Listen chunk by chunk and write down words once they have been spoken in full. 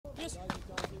Thanks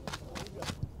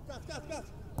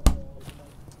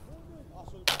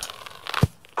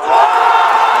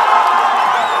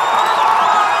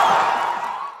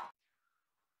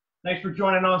for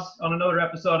joining us on another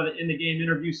episode of the In the Game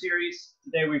interview series.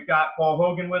 Today we've got Paul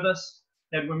Hogan with us,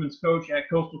 head women's coach at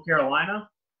Coastal Carolina.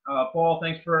 Paul,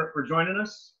 thanks for joining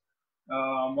us.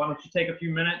 Why don't you take a few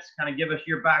minutes, kind of give us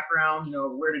your background? You know,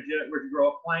 where did you grow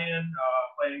up playing?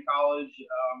 Played in college?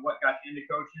 What got you into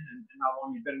coaching, and how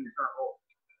long you've been in your current role?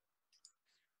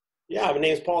 Yeah, my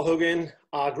name is Paul Hogan.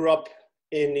 I grew up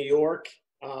in New York,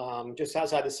 just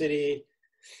outside the city,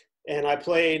 and I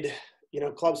played,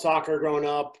 club soccer growing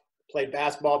up. Played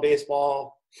basketball,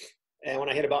 baseball, and when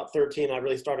I hit about 13, I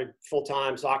really started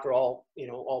full-time soccer all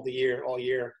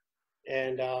year.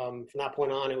 And from that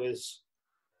point on, it was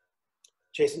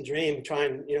chasing dream,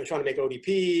 trying to make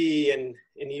ODP. And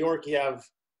in New York, you have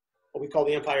what we call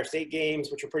the Empire State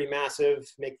Games, which are pretty massive.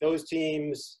 Make those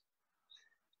teams.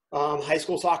 High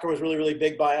school soccer was really, really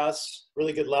big by us.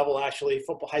 Really good level, actually.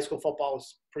 High school football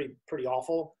was pretty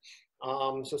awful.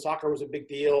 So soccer was a big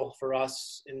deal for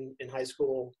us in high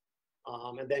school.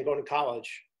 And then going to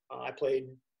college, I played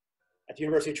at the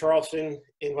University of Charleston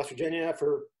in West Virginia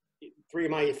for 3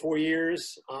 of my 4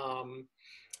 years.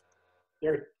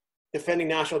 They're defending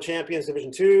national champions,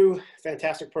 Division II,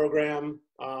 fantastic program.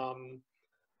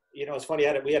 It's funny,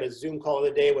 we had a Zoom call the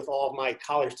other day with all of my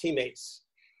college teammates.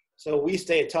 So we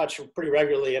stay in touch pretty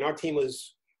regularly, and our team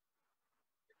was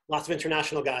lots of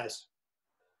international guys.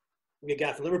 We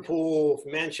got from Liverpool,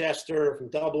 from Manchester, from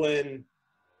Dublin,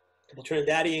 a couple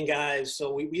Trinidadian guys.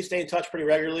 So we stay in touch pretty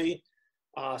regularly,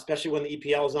 especially when the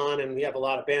EPL is on, and we have a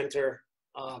lot of banter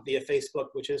via Facebook,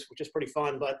 which is pretty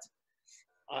fun. But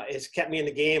it's kept me in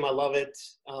the game. I love it,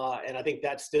 and I think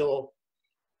that's still,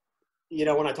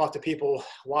 when I talk to people,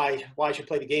 why I should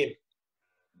play the game.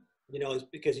 Is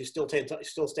because you still stay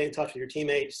in touch with your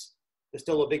teammates. There's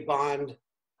still a big bond.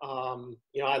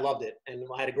 I loved it, and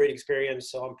I had a great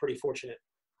experience. So I'm pretty fortunate.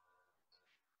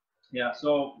 Yeah.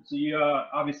 So you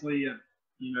obviously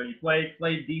you played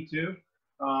D2.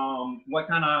 What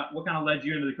kind of led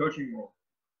you into the coaching role?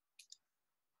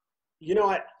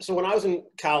 So when I was in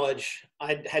college,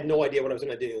 I had no idea what I was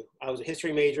going to do. I was a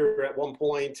history major at one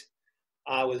point.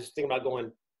 I was thinking about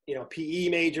going, PE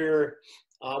major.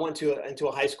 I went into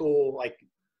a high school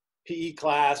PE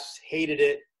class, hated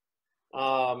it.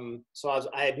 So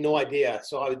I had no idea.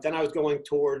 So I was going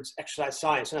towards exercise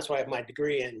science, and that's what I have my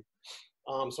degree in.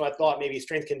 So I thought maybe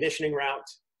strength conditioning route,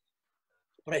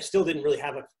 but I still didn't really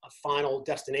have a final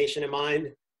destination in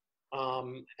mind.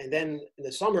 And then in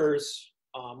the summers,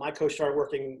 my coach started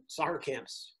working soccer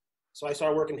camps. So I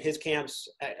started working his camps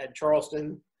at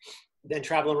Charleston, then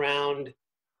traveling around.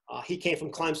 He came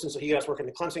from Clemson, so he got us working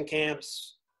the Clemson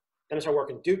camps. Then I started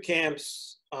working Duke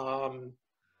camps. And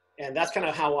that's kind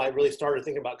of how I really started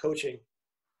thinking about coaching.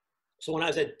 So when I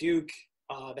was at Duke,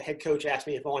 the head coach asked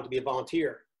me if I wanted to be a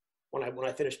volunteer when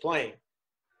I finished playing.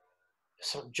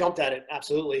 So I jumped at it,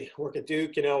 absolutely. Worked at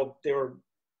Duke, they were,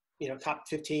 top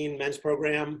 15 men's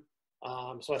program.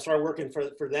 So I started working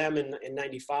for them in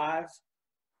 95.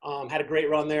 Had a great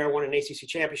run there, won an ACC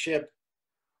championship.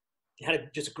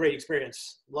 Had just a great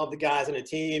experience. Loved the guys on the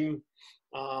team.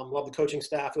 Loved the coaching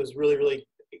staff. It was really, really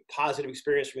positive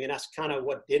experience for me, and that's kind of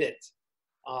what did it.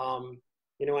 And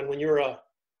when you're a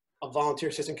volunteer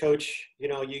assistant coach,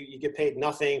 you get paid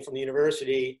nothing from the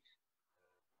university.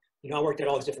 I worked at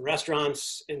all these different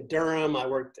restaurants in Durham. I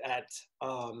worked at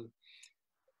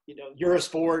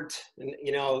Eurosport,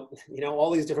 and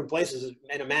all these different places,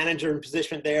 and a manager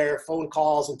position there, phone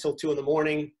calls until 2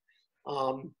 a.m.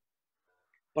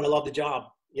 But I loved the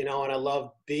job, and I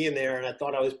loved being there, and I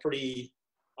thought I was pretty.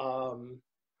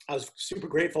 I was super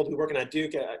grateful to be working at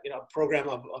Duke, a program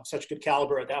of such good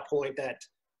caliber at that point that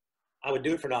I would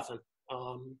do it for nothing.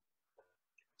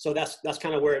 So that's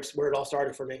kind of where it all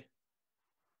started for me.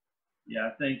 Yeah,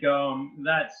 I think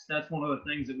that's one of the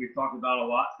things that we've talked about a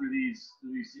lot through these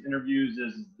interviews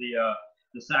is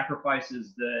the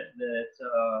sacrifices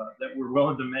that we're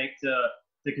willing to make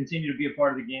to continue to be a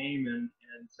part of the game and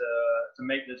to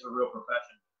make this a real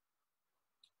profession.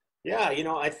 Yeah,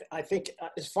 I think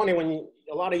it's funny when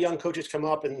a lot of young coaches come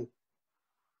up and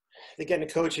they get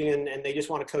into coaching and they just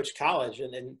want to coach college.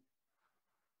 And then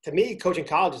to me, coaching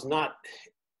college is not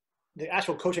 – the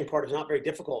actual coaching part is not very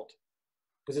difficult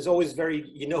because it's always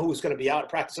who's going to be out at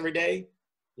practice every day.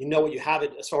 You know what you have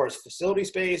as far as facility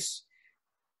space.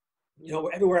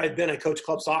 Everywhere I've been, I coached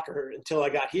club soccer until I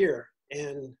got here.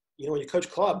 And, when you coach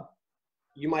club,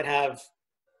 you might have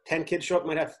 10 kids show up, you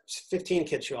might have 15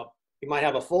 kids show up. You might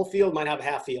have a full field, might have a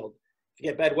half field. If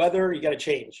you get bad weather, you got to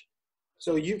change.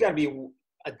 So you've got to be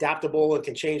adaptable and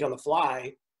can change on the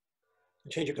fly,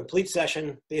 change a complete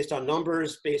session based on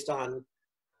numbers, based on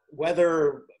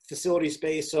weather, facility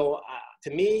space. So to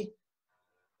me,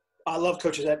 I love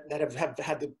coaches that have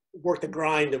had to work the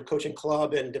grind of coaching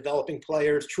club and developing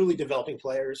players, truly developing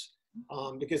players.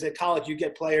 Because at college you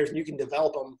get players and you can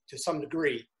develop them to some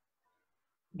degree.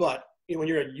 But when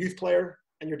you're a youth player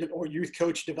and or youth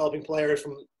coach developing players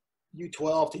from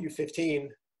U12 to U15,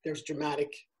 there's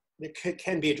there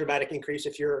can be a dramatic increase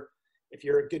if you're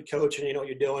a good coach and you know what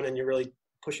you're doing and you're really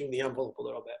pushing the envelope a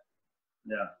little bit.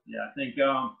 Yeah. I think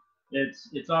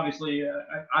it's obviously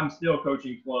I'm still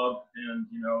coaching club, and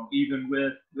even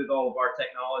with all of our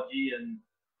technology and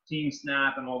team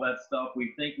snap and all that stuff,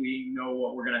 we think we know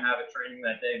what we're going to have at training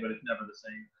that day, but it's never the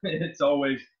same. It's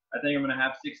always, I think I'm going to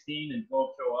have 16 and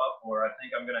 12 show up, or I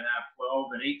think I'm going to have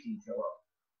 12 and 18 show up.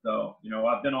 So,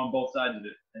 I've been on both sides of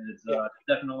it, and it's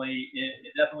definitely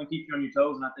keeps you on your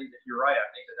toes. And I think that you're right. I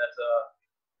think that that's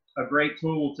a great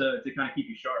tool to kind of keep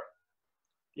you sharp.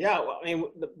 Yeah, well, I mean,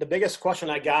 the biggest question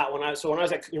I got when I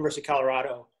was at University of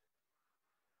Colorado,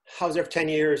 I was there for 10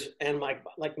 years, and my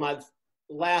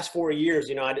last 4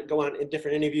 years, I'd go on in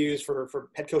different interviews for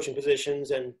head coaching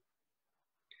positions, and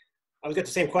I would get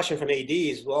the same question from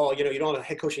ADs. Well, you don't have a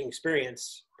head coaching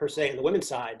experience per se in the women's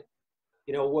side.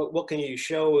 What can you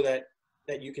show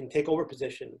that you can take over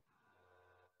position?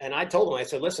 And I told them, I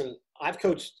said, listen, I've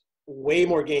coached way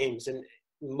more games than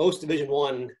most Division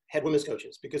I head women's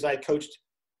coaches, because I coached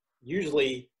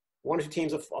usually 1 or 2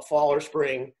 teams of fall or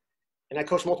spring, and I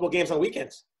coached multiple games on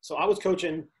weekends. So I was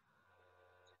coaching,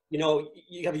 you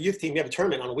have a youth team, you have a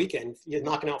tournament on a weekend, you're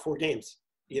knocking out 4 games.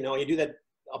 You do that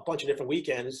a bunch of different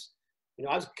weekends.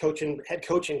 I was head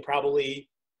coaching probably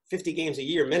 50 games a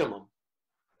year minimum,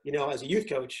 as a youth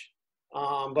coach.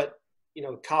 But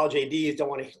college ADs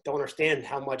don't understand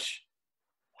how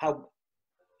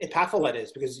impactful that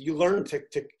is, because you learn to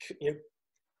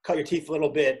cut your teeth a little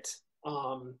bit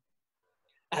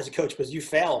as a coach, because you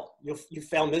fail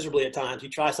miserably at times. You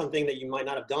try something that you might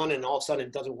not have done, and all of a sudden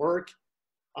it doesn't work.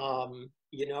 And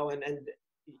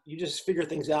you just figure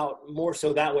things out more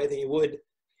so that way than you would.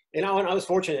 And I was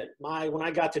fortunate. When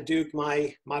I got to Duke,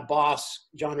 my boss,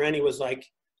 John Rennie, was like,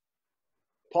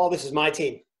 Paul, this is my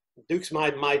team. Duke's my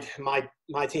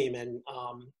team. And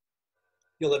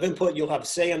you'll have input, you'll have a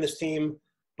say on this team,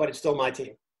 but it's still my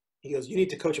team. He goes, you need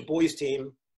to coach a boys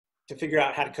team to figure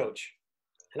out how to coach.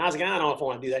 And I was like, I don't know if I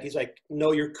want to do that. He's like,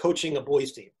 no, you're coaching a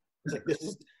boys team. He's like,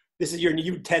 this is your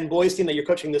U10 boys team that you're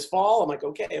coaching this fall. I'm like,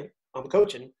 okay, I'm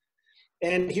coaching.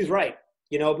 And he was right.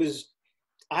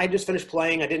 I just finished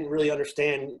playing. I didn't really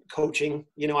understand coaching.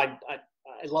 I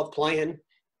love playing.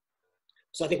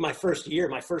 So I think my first year,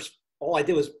 all I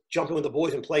did was jump in with the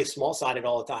boys and play small-sided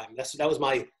all the time. That was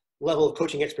my level of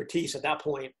coaching expertise at that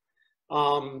point.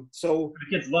 So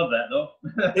the kids love that, though.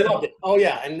 They loved it. Oh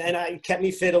yeah, and it kept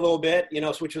me fit a little bit,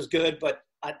 which was good. But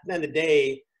at the end of the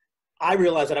day, I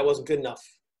realized that I wasn't good enough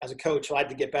as a coach, so I had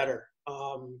to get better.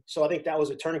 So I think that was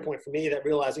a turning point for me, that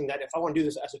realizing that if I want to do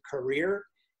this as a career,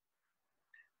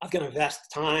 I'm going to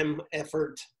invest time,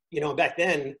 effort. Back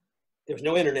then there was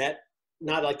no internet,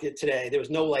 not like it today. There was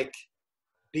no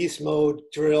beast mode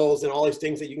drills and all these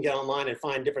things that you can get online and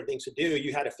find different things to do.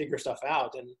 You had to figure stuff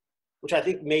out, and which I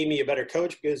think made me a better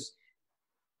coach, because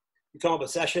you come up with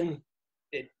a session,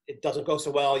 it doesn't go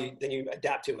so well, then you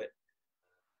adapt to it.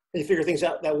 And you figure things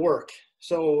out that work.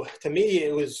 So to me,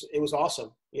 it was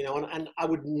awesome, and I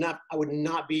would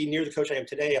not be near the coach I am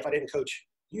today if I didn't coach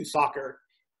youth soccer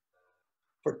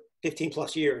for 15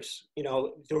 plus years,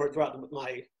 throughout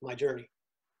my journey.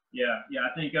 Yeah.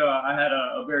 I think I had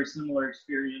a very similar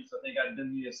experience. I think I'd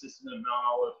been the assistant of Mount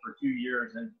Olive for 2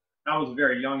 years, and I was a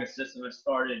very young assistant. I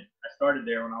started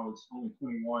there when I was only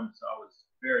 21, so I was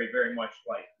very, very much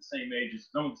like the same age as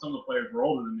some of the players were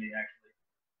older than me, actually.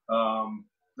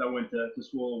 I went to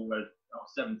school when I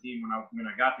was 17 when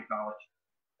I got to college.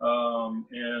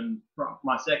 And from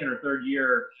my second or third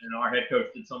year, our head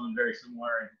coach did something very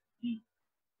similar. And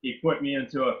he put me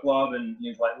into a club, and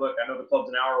he's like, "Look, I know the club's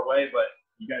an hour away, but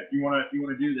if you want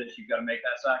to do this, you've got to make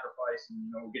that sacrifice,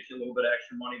 and we'll get you a little bit of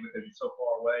extra money because you're so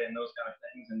far away," and those kind of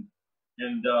things. And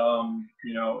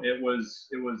it was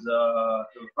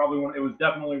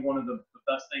definitely one of the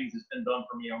best things that's been done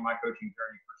for me on my coaching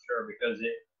journey, for sure, because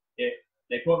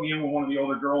they put me in with one of the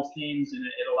older girls teams, and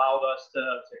it allowed us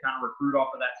to kind of recruit off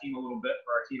of that team a little bit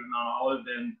for our team at Mount Olive,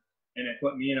 and it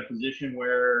put me in a position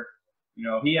where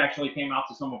he actually came out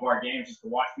to some of our games just to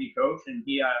watch me coach, and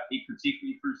he critiqued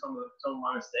me through some of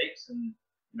my mistakes, and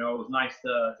it was nice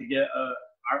to get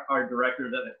our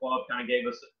directors at the club kind of gave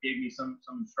me some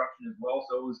instruction as well.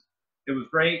 So it was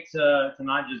great to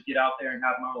not just get out there and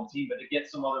have my own team, but to get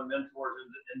some other mentors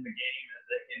in the game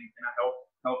that can kind of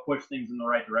help push things in the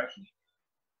right direction.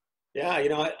 Yeah, you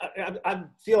know, I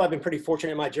feel I've been pretty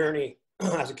fortunate in my journey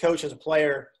as a coach, as a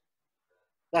player.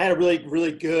 I had a really,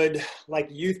 really good like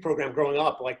youth program growing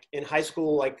up. Like in high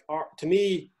school, like to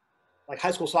me, like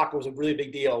high school soccer was a really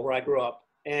big deal where I grew up.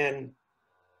 And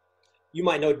you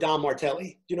might know Don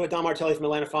Martelli. Do you know Don Martelli from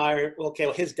Atlanta Fire? Okay,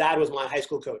 well, his dad was my high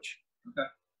school coach. Okay.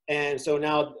 And so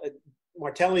now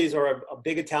Martellis are a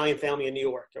big Italian family in New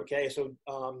York. Okay, so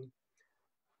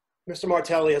Mr.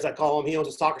 Martelli, as I call him, he owns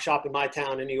a soccer shop in my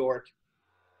town in New York.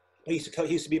 He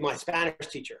used to be my Spanish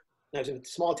teacher. I was a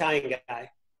small Italian guy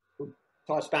who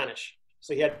taught Spanish.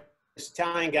 So he had this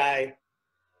Italian guy,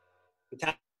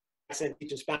 Italian accent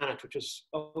teaching Spanish, which was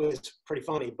always pretty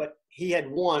funny. But he had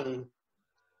won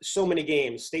so many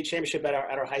games, state championship at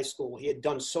our high school. He had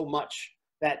done so much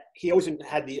that he always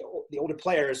had the older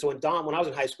players. So when I was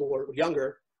in high school or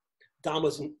younger, Don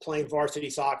was playing varsity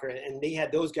soccer, and they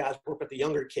had those guys work with the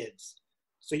younger kids.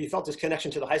 So you felt this connection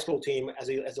to the high school team as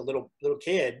a little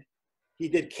kid. He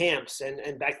did camps,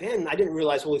 and back then I didn't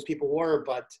realize who these people were,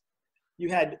 but you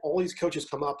had all these coaches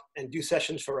come up and do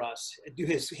sessions for us, do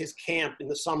his camp in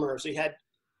the summer. So you had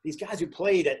these guys who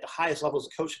played at the highest levels,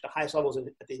 coached at the highest levels in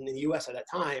the U.S. at that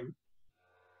time,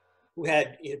 who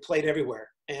had played everywhere.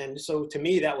 And so to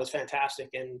me, that was fantastic.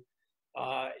 And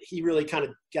he really kind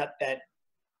of got that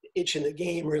itch in the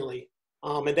game, really.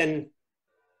 And then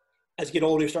as you get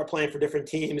older, you start playing for different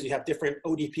teams. You have different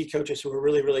ODP coaches who were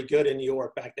really, really good in New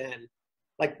York back then.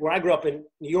 Like where I grew up in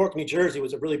New York, New Jersey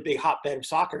was a really big hotbed of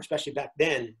soccer, especially back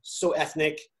then. So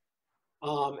ethnic.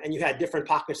 And you had different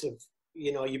pockets of,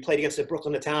 you played against the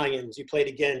Brooklyn Italians. You played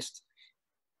against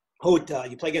Hota.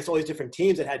 You played against all these different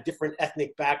teams that had different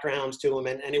ethnic backgrounds to them.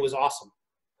 And it was awesome.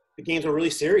 The games were really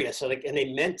serious. So and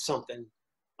they meant something.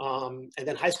 And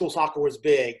then high school soccer was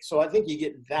big. So I think you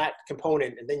get that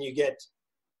component, and then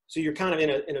so you're kind of in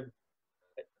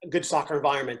a good soccer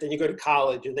environment. Then you go to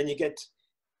college, and then you get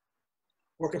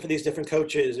working for these different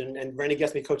coaches, and Randy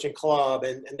gets me coaching club,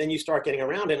 and then you start getting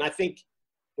around. And I think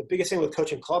the biggest thing with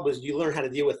coaching club was you learn how to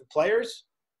deal with the players.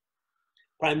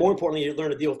 Probably more importantly, you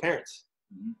learn to deal with parents.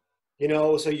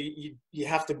 Mm-hmm. So you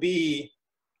have to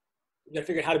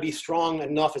figure out how to be strong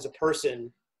enough as a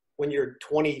person when you're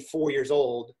 24 years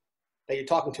old, that you're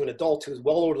talking to an adult who's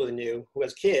well older than you, who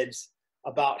has kids,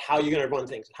 about how you're going to run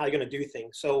things, how you're going to do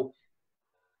things. So,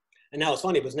 and now it's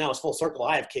funny because now it's full circle.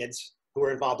 I have kids who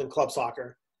are involved in club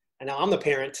soccer, and now I'm the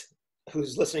parent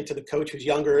who's listening to the coach who's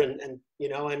younger, and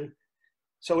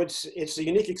so it's a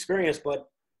unique experience, but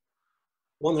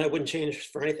one that I wouldn't change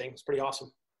for anything. It's pretty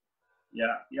awesome. Yeah,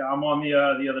 I'm on the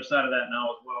other side of that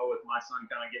now as well, with my son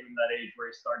kind of getting that age where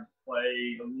he's starting to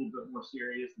play a little bit more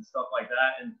serious and stuff like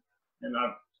that. And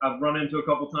I've run into a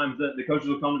couple times that the coaches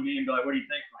will come to me and be like, "What do you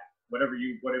think?" Like, whatever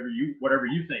you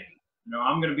think.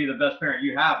 I'm going to be the best parent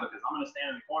you have, because I'm going to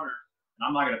stand in the corner and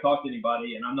I'm not going to talk to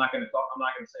anybody, and I'm not going to say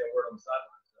a word on the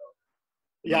sideline. So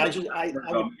yeah,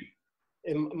 I would,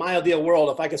 in my ideal world,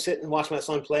 if I could sit and watch my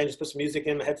son play and just put some music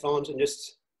in my headphones and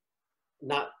just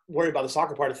not worry about the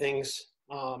soccer part of things.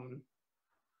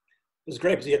 It was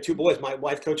great because you have two boys. My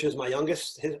wife coaches my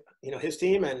youngest, his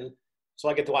team, and so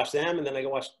I get to watch them, and then I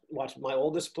can watch my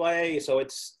oldest play. So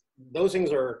those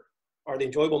things are the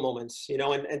enjoyable moments,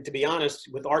 and to be honest,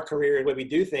 with our career and the way we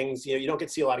do things, you don't get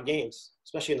to see a lot of games,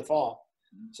 especially in the fall.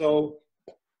 So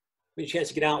when you chance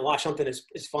to get out and watch something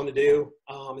is fun to do.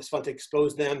 It's fun to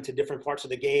expose them to different parts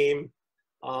of the game.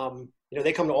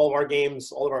 They come to all of our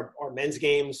games, all of our men's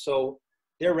games. So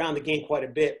they're around the game quite a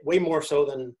bit, way more so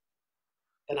than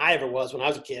I ever was when I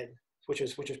was a kid, which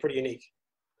is pretty unique.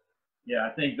 Yeah, I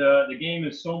think the game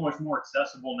is so much more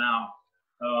accessible now.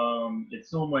 It's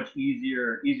so much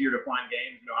easier to find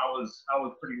games. I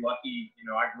was pretty lucky.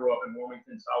 I grew up in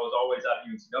Wilmington, so I was always at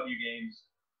UNCW games,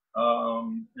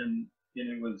 and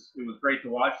it was great to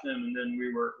watch them. And then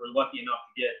we're lucky enough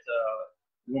to get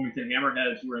Wilmington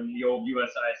Hammerheads, who were in the old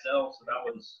USISL. So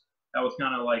that was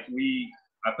kind of like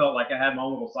I felt like I had my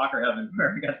own little soccer heaven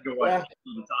where I got to go watch games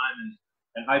all the time.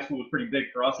 And high school was pretty big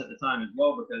for us at the time as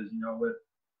well, because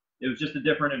it was just a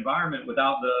different environment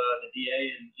without the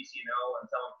DA and ECNL and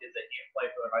telling kids they can't play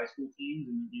for their high school teams.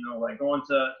 And like going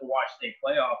to watch state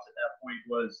playoffs at that point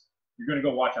was, you're going to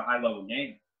go watch a high level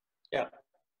game. Yeah.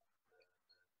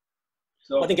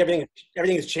 So I think everything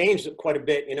has changed quite a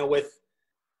bit. With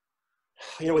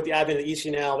the advent of the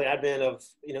ECNL, the advent of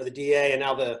the DA, and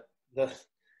now the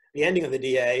ending of the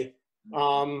DA.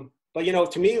 But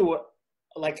to me,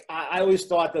 like I always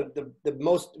thought the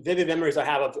most vivid memories I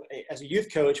have as a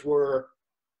youth coach were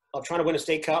of trying to win a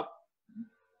state cup,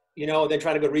 then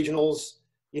try to go regionals.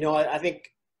 I think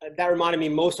that reminded me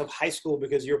most of high school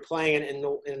because you're playing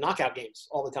in knockout games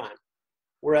all the time.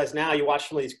 Whereas now you watch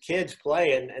some of these kids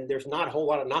play and there's not a whole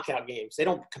lot of knockout games. They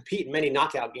don't compete in many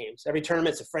knockout games. Every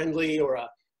tournament's a friendly or a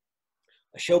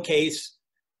showcase,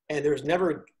 and there's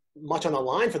never much on the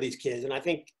line for these kids. And I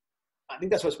think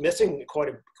that's what's missing quite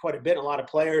a bit in a lot of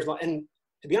players. And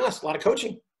to be honest, a lot of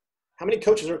coaching. How many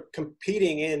coaches are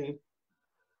competing in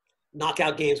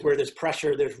knockout games where there's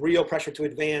pressure, there's real pressure to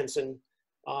advance, and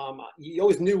you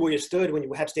always knew where you stood when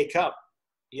you had State Cup.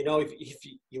 If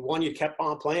you won, you kept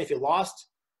on playing. If you lost,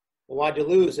 well, why'd you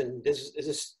lose? And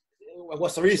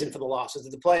what's the reason for the loss? Is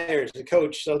it the players, the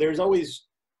coach? So there's always,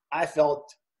 I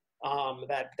felt,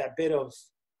 that bit of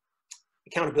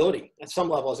accountability at some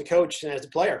level as a coach and as a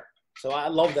player. So I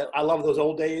love that. I love those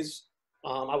old days.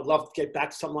 I would love to get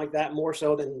back to something like that more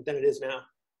so than it is now.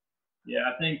 Yeah,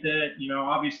 I think that,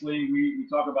 obviously we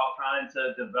talk about trying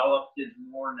to develop kids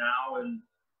more now. And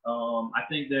I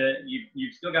think that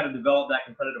you've still got to develop that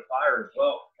competitive fire as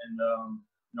well. And,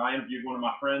 I interviewed one of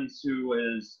my friends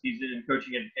he's in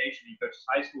coaching education. He coaches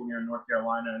high school here in North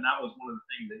Carolina. And that was one of the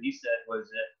things that he said was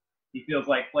that he feels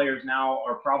like players now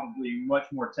are probably much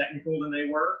more technical than they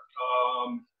were,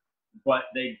 but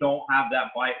they don't have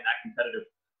that bite and that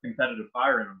competitive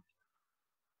fire in them.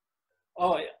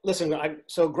 Oh, listen,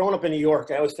 so growing up in New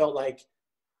York, I always felt like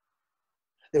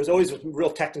there was always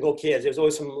real technical kids. There was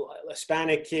always some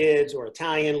Hispanic kids or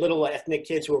Italian, little ethnic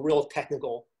kids who were real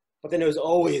technical. But then there was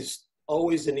always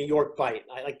the New York bite.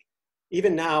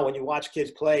 Even now when you watch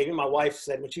kids play, even my wife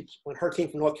said when her team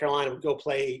from North Carolina would go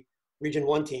play Region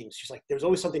 1 teams, she's like, there's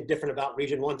always something different about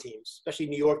Region 1 teams, especially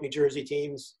New York, New Jersey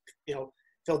teams,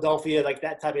 Philadelphia, like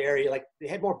that type of area. Like they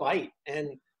had more bite. And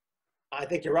I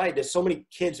think you're right. There's so many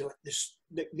kids.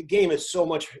 The game is so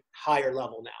much higher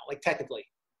level now, like technically.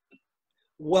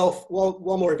 Well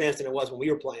more advanced than it was when we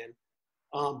were playing.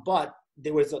 But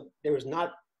there was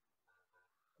not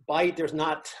bite. There's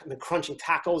not crunching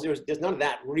tackles. There's none of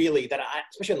that really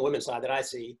especially on the women's side that I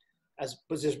see.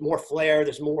 But there's more flair.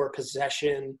 There's more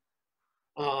possession.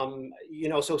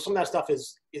 So some of that stuff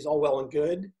is all well and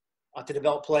good to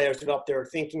develop players, develop their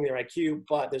thinking, their IQ.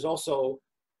 But there's also,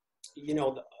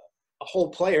 a whole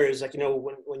player is like,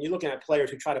 when you're looking at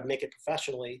players who try to make it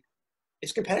professionally,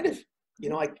 it's competitive.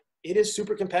 It is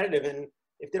super competitive. And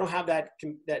if they don't have that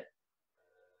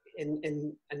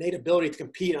innate ability to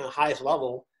compete on the highest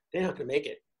level, they're not going to make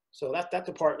it. So that's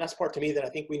the part to me that I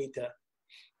think we need to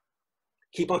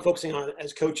keep on focusing on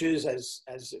as coaches, as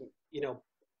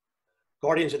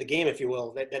guardians of the game, if you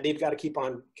will, that they've got to keep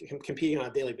on competing on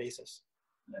a daily basis.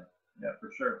 Yeah,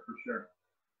 for sure.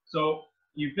 So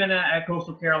you've been at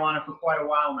Coastal Carolina for quite a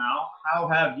while now. How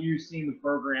have you seen the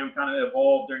program kind of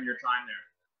evolve during your time there?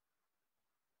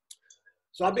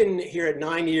 So I've been here at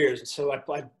 9 years. So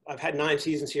I've had 9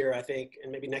 seasons here, I think,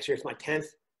 and maybe next year it's my 10th.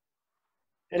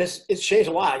 And it's changed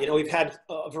a lot. We've had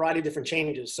a variety of different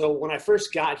changes. So when I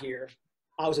first got here,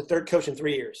 I was a third coach in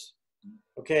 3 years.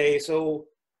 Okay, so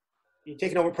you're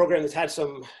taking over a program that's had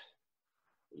some,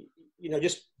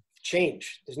 just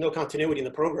change. There's no continuity in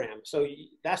the program. So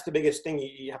that's the biggest thing.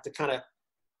 You have to kind of,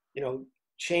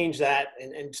 change that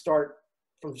and start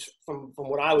from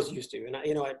what I was used to. And,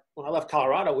 when I left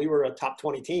Colorado, we were a top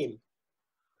 20 team.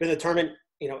 Been in the tournament,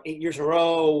 8 years in a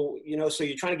row, so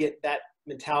you're trying to get that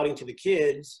mentality into the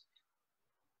kids,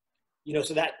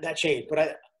 so that changed.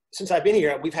 But since I've been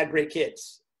here, we've had great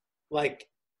kids, like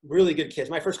really good kids.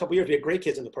 My first couple of years, we had great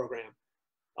kids in the program.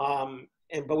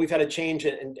 But we've had to change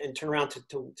and turn around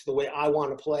to the way I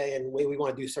want to play and the way we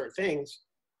want to do certain things.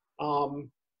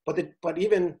 But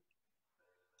even,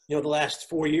 the last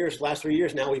 3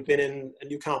 years now, we've been in a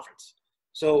new conference.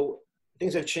 So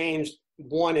things have changed,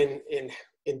 one, in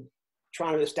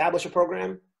trying to establish a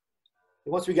program.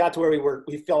 And once we got to where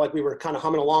we felt like we were kind of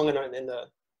humming along in the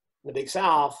Big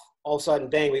South, all of a sudden,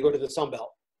 bang, we go to the Sun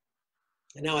Belt.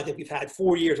 And now I think we've had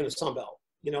 4 years in the Sun Belt,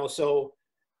 so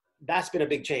that's been a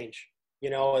big change,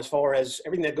 as far as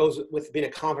everything that goes with being a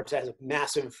conference that has a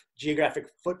massive geographic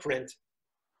footprint.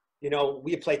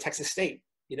 We play Texas State,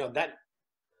 that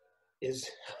is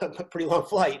a pretty long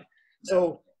flight.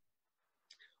 So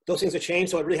those things have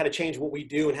changed. So I really had to change what we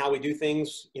do and how we do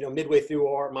things, midway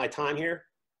through my time here,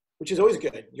 which is always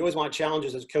good. You always want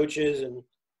challenges as coaches. And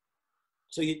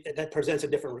so that presents a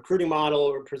different recruiting model,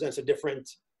 or presents a different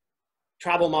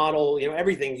travel model.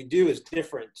 Everything you do is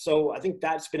different. So I think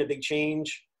that's been a big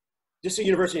change. Just the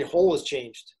university as a whole has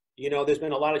changed. There's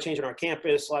been a lot of change on our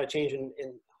campus, a lot of change in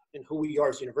who we are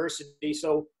as a university.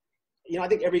 So, I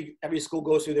think every school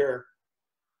goes through their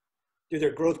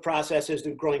growth processes,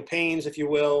 through growing pains, if you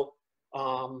will,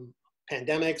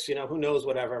 pandemics, who knows,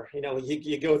 whatever,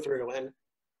 you go through. And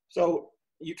so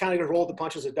you kind of roll the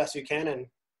punches as best you can and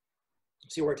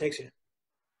see where it takes you.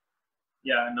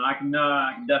 Yeah, no, I can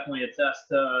definitely attest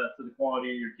to the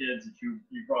quality of your kids that you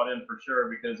brought in for sure,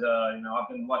 because I've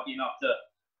been lucky enough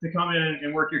to come in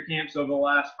and work your camps over the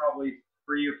last probably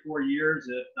 3 or 4 years,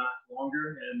 if not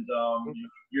longer. And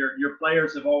your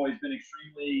players have always been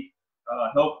extremely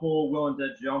helpful, willing to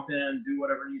jump in, do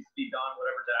whatever needs to be done,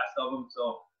 whatever's asked of them.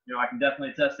 So I can definitely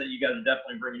attest that you guys are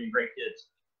definitely bringing in great kids.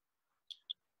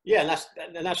 Yeah,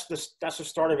 and that's the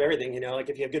start of everything. Like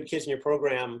if you have good kids in your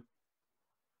program,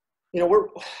 we're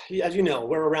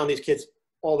around these kids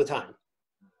all the time.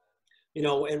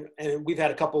 And we've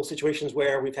had a couple of situations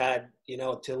where we've had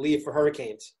to leave for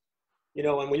hurricanes.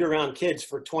 And when you're around kids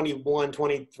for 21,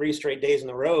 23 straight days on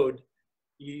the road,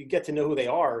 you get to know who they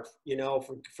are,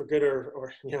 for good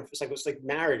or it's like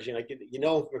marriage,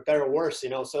 for better or worse,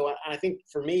 So I think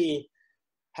for me,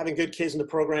 having good kids in the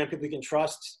program, people you can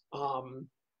trust,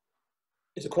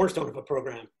 is a cornerstone of a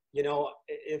program.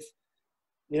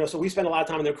 So we spend a lot of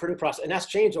time in the recruiting process, and that's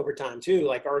changed over time too.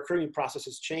 Like our recruiting process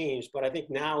has changed, but I think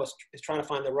now is trying to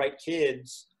find the right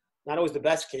kids, not always the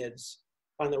best kids,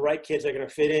 find the right kids that are going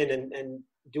to fit in and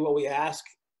do what we ask,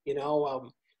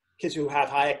 kids who have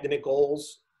high academic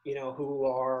goals, who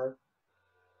are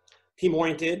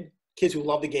team-oriented, kids who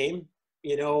love the game,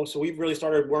 so we've really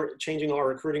started changing our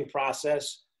recruiting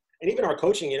process and even our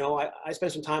coaching. I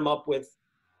spent some time up with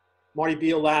Marty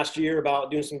Beal last year about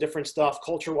doing some different stuff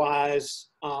culture-wise.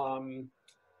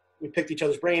 We picked each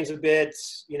other's brains a bit.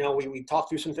 We talked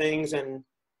through some things, and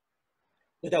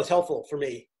that was helpful for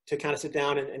me to kind of sit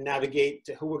down and navigate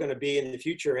to who we're going to be in the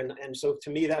future. And so to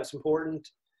me, that's important.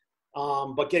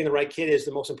 But getting the right kid is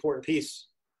the most important piece.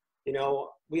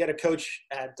 We had a coach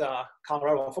at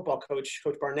Colorado, a football coach,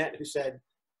 Coach Barnett, who said,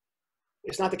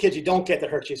 it's not the kids you don't get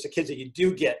that hurt you, it's the kids that you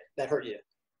do get that hurt you.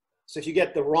 So if you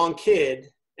get the wrong kid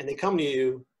and they come to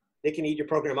you, they can eat your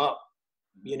program up,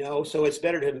 So it's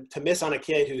better to miss on a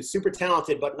kid who's super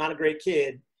talented but not a great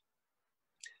kid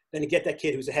than to get that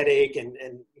kid who's a headache. And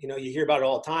you hear about it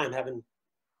all the time, having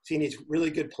seen these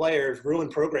really good players ruin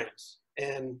programs.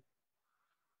 And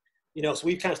so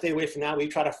we've kind of stayed away from that.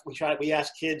 We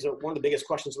ask kids, one of the biggest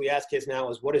questions we ask kids now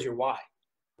is, what is your why?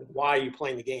 Why are you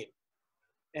playing the game?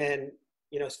 And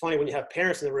it's funny when you have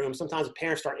parents in the room, sometimes the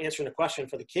parents start answering the question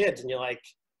for the kids and you're like,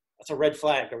 that's a red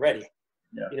flag already.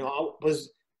 Yeah.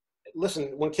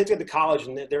 Listen, when kids get to college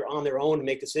and they're on their own to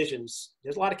make decisions,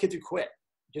 there's a lot of kids who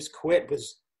just quit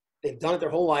because they've done it their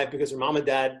whole life because their mom and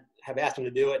dad have asked them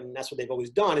to do it. And that's what they've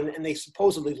always done. And they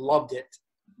supposedly loved it,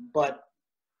 but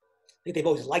I think they've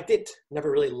always liked it,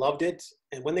 never really loved it.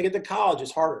 And when they get to college,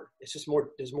 it's harder. It's just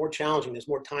there's more challenging. There's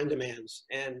more time demands.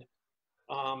 And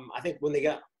I think when they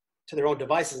got to their own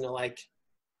devices and they're like,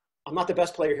 I'm not the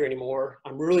best player here anymore.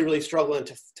 I'm really, really struggling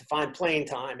to find playing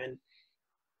time. And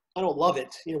I don't love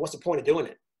it. What's the point of doing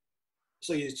it?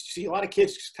 So you see a lot of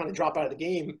kids just kind of drop out of the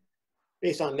game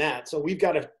based on that. So we've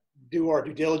got to do our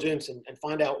due diligence and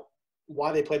find out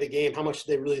why they play the game, how much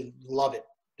they really love it.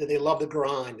 Do they love the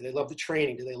grind? Do they love the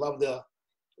training? Do they love the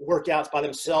workouts by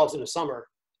themselves in the summer?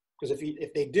 Because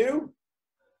if they do,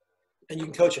 then you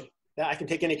can coach them. I can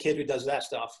take any kid who does that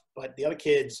stuff. But the other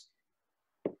kids,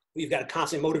 we've got to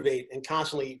constantly motivate and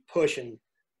constantly push, and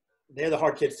they're the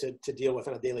hard kids to deal with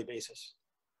on a daily basis.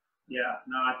 Yeah,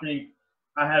 no, I think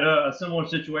I had a similar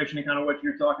situation to kind of what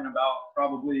you're talking about.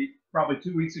 Probably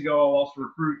 2 weeks ago, I lost a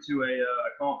recruit to a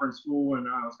conference school, and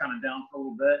I was kind of down for a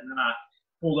little bit. And then I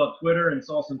pulled up Twitter and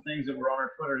saw some things that were on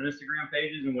our Twitter and Instagram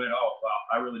pages and went, oh, wow,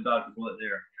 I really dodged a bullet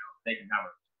there. They can have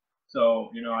it.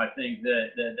 So, I think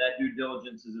that due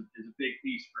diligence is a big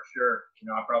piece for sure.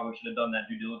 I probably should have done that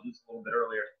due diligence a little bit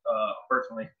earlier,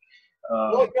 personally.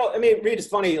 Reed, it's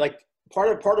funny. Like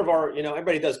part of our,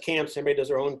 everybody does camps. Everybody does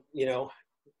their own.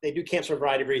 They do camps for a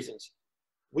variety of reasons.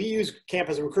 We use camp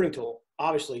as a recruiting tool.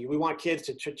 Obviously, we want kids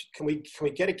to. Can we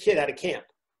get a kid out of camp?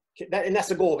 And that's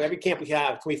the goal of every camp we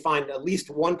have. Can we find at least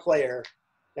one player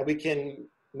that we can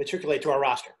matriculate to our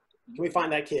roster? Can we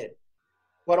find that kid?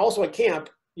 But also at camp,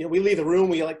 we leave the room,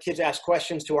 we let kids ask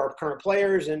questions to our current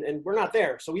players, and we're not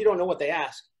there. So we don't know what they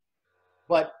ask.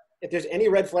 But if there's any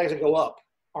red flags that go up,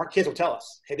 our kids will tell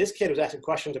us, hey, this kid was asking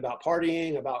questions about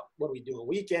partying, about what we do on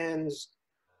weekends.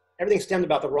 Everything stemmed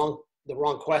about the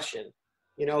wrong question.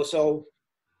 So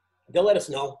they'll let us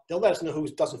know. They'll let us know who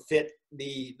doesn't fit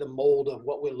the mold of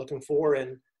what we're looking for.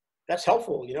 And that's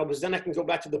helpful, because then I can go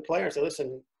back to the player and say,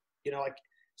 listen,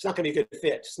 it's not going to be a good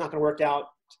fit. It's not going to work out.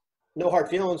 No hard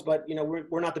feelings, but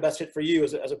we're not the best fit for you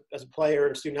as a player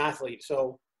and student athlete.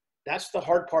 So that's the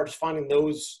hard part, is finding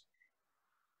those,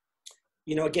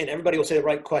 you know, again, everybody will say the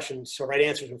right questions or right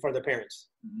answers in front of their parents.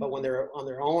 Mhm. But when they're on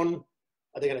their own,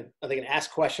 are they gonna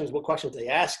ask questions? What questions are they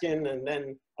asking? And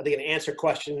then are they gonna answer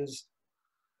questions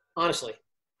honestly?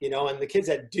 You know, and the kids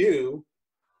that do,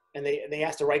 and they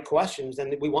ask the right questions,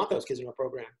 then we want those kids in our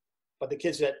program. But the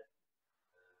kids that,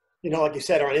 you know, like you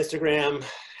said, are on Instagram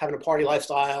having a party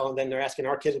lifestyle, and then they're asking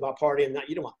our kids about partying,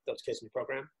 you don't want those kids in your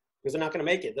program because they're not going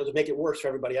to make it. Those will make it worse for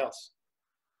everybody else.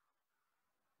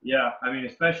 Yeah, I mean,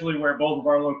 especially where both of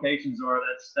our locations are,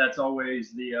 that's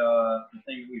always the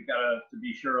thing that we've got to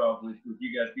be sure of with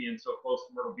you guys being so close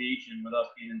to Myrtle Beach and with us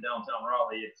being in downtown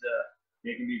Raleigh.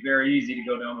 It can be very easy to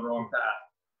go down the wrong path.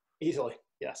 Easily,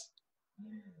 yes.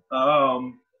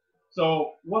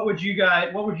 So what would you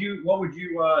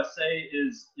say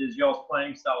is y'all's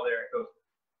playing style there at Coastal?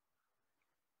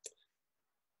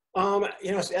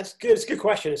 You know, that's good. It's a good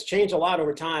question. It's changed a lot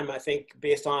over time, I think,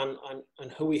 based on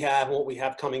who we have and what we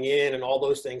have coming in and all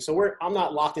those things. So I'm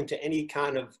not locked into any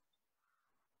kind of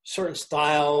certain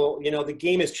style. You know, the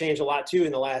game has changed a lot too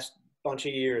in the last bunch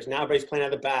of years. Now everybody's playing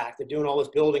out of the back. They're doing all this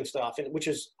building stuff, and which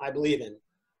is I believe in.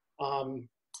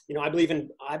 You know, I believe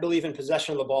in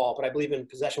possession of the ball, but I believe in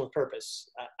possession with purpose.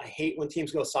 I hate when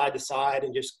teams go side to side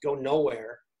and just go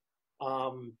nowhere.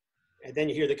 And then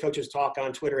you hear the coaches talk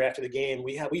on Twitter after the game.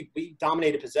 We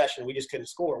dominated possession. We just couldn't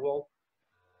score. Well,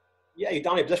 yeah, you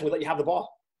dominate possession. We let you have the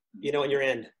ball, you know, in your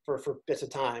end for bits of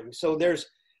time. So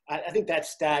I think that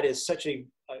stat is such a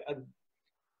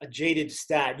jaded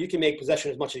stat. You can make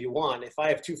possession as much as you want. If I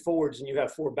have 2 forwards and you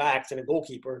have 4 backs and a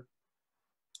goalkeeper,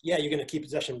 yeah, you're going to keep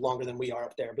possession longer than we are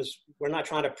up there, because we're not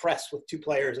trying to press with 2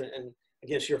 players and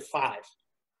against your 5.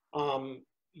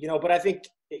 You know, but I think,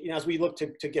 you know, as we look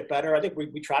to get better, I think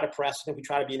we try to press. I think we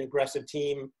try to be an aggressive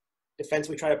team. Defense,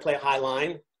 we try to play a high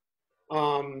line.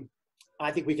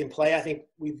 I think we can play. I think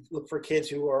we look for kids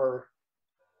who are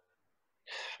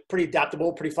pretty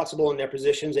adaptable, pretty flexible in their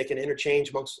positions. They can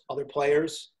interchange amongst other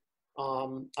players.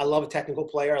 I love a technical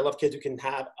player. I love kids who can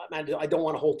have – I don't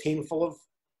want a whole team full of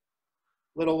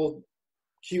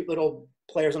cute little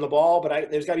players on the ball, but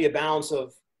there's got to be a balance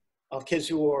of kids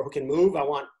who can move. I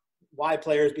want wide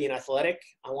players being athletic.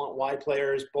 I want wide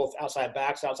players, both outside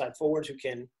backs, outside forwards, who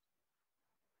can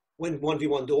win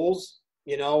 1v1 duels,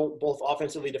 you know, both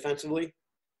offensively, defensively.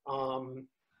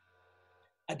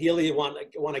 Ideally, you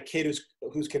want a kid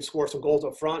who can score some goals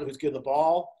up front, who's good in the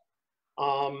ball.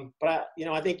 But you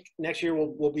know, I think next year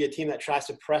we'll be a team that tries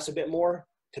to press a bit more,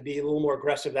 to be a little more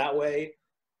aggressive that way.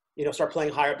 You know, start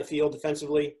playing higher up the field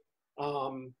defensively,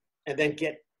 and then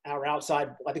get our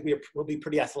outside. I think we'll be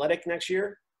pretty athletic next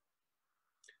year.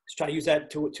 Let's try to use that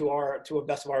to a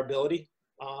best of our ability.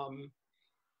 You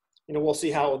know, we'll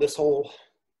see how this whole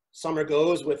summer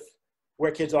goes with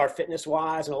where kids are fitness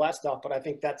wise and all that stuff. But I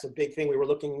think that's a big thing we were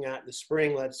looking at in the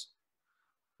spring. Let's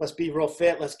be real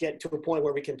fit. Let's get to a point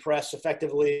where we can press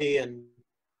effectively. And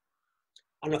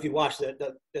I don't know if you watched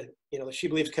the She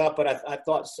Believes Cup, but I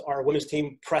thought our women's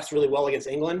team pressed really well against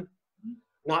England.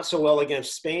 Not so well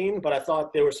against Spain, but I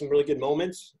thought there were some really good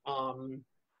moments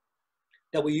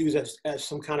that we use as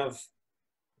some kind of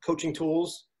coaching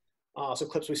tools. So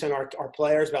clips we sent our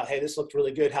players about, hey, this looked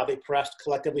really good, how they pressed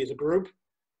collectively as a group,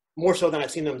 more so than I've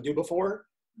seen them do before.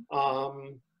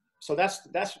 So that's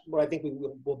what I think we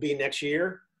will be next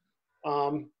year.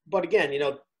 But again, you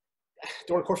know,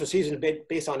 during the course of the season,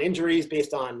 based on injuries,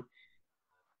 based on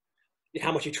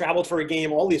how much you traveled for a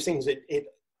game, all these things,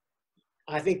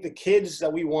 I think the kids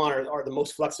that we want are the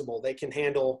most flexible. They can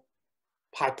handle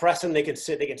high pressing. They can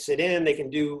sit in. They can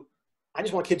do. I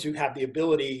just want kids who have the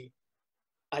ability,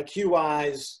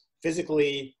 IQ-wise,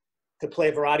 physically, to play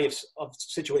a variety of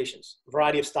situations, a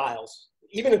variety of styles,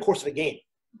 even in the course of a game.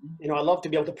 You know, I love to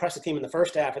be able to press the team in the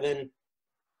first half and then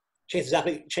change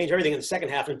everything in the second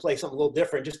half and play something a little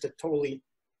different, just to totally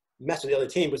mess with the other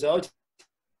team. Because the other team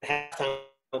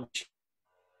halftime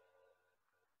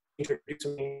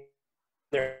introducing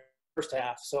their first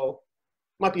half, so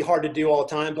it might be hard to do all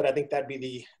the time, but I think that'd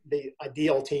be the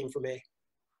ideal team for me.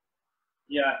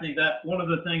 Yeah, I think that one of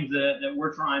the things that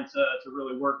we're trying to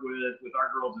really work with our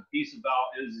girls at Peace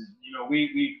about is, you know,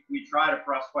 we try to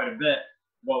press quite a bit,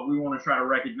 but we want to try to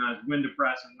recognize when to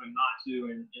press and when not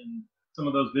to, and some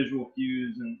of those visual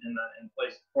cues and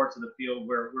parts of the field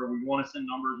where we want to send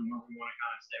numbers and where we want to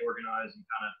kind of stay organized and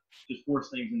kind of just force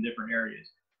things in different areas.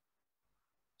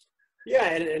 Yeah,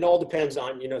 and it all depends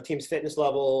on, you know, team's fitness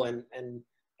level and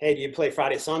hey, do you play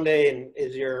Friday, Sunday, and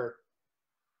is your,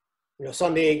 you know,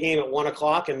 Sunday game at 1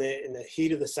 o'clock in the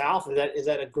heat of the South? Is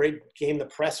that a great game to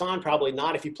press on? Probably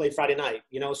not if you played Friday night.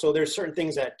 You know, so there's certain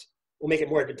things that will make it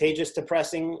more advantageous to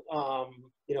pressing.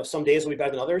 You know, some days will be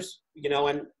better than others. You know,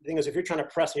 and the thing is, if you're trying to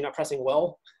press and you're not pressing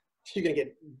well, she's going to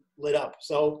get lit up.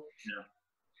 So Yeah.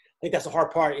 I think that's the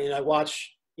hard part. And I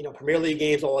watch, Premier League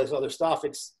games, all this other stuff.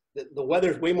 It's the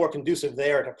weather's way more conducive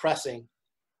there to pressing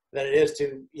than it is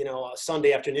to, a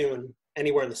Sunday afternoon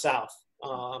anywhere in the South,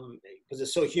 because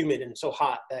it's so humid and so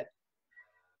hot that,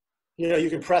 you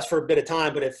can press for a bit of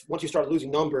time, but once you start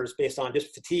losing numbers based on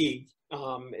just fatigue,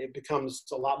 it becomes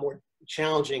a lot more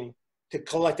challenging to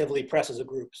collectively press as a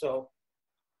group. So.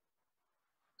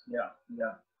 Yeah.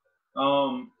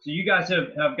 So you guys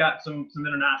have got some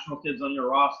international kids on your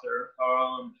roster.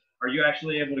 Are you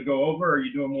actually able to go over, or are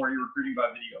you doing more of your recruiting by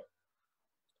video?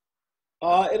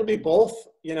 It'll be both.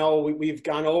 We've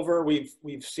gone over.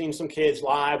 We've seen some kids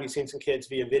live. We've seen some kids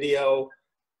via video.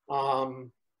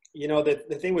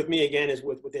 The thing with me again is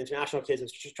with the international kids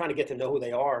is just trying to get to know who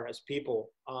they are as people.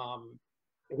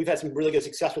 We've had some really good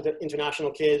success with the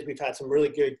international kids. We've had some really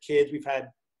good kids. We've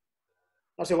had,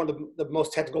 I'll say, one of the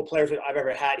most technical players that I've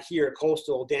ever had here at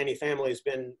Coastal. Danny Family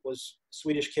was a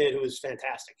Swedish kid who was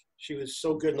fantastic. She was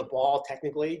so good in the ball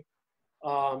technically.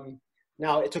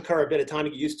 Now it took her a bit of time to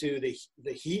get used to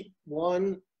the heat.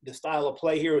 The style of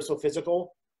play here was so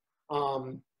physical,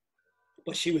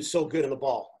 but she was so good in the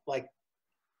ball. Like,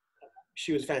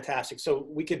 she was fantastic. So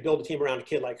we could build a team around a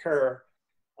kid like her,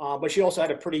 but she also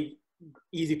had a pretty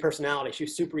easy personality. She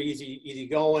was super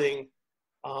easygoing.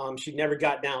 She never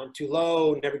got down too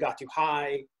low, never got too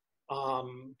high.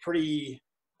 Pretty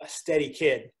a steady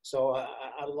kid. So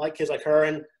I like kids like her.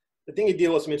 And the thing you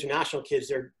deal with some international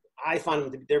kids, I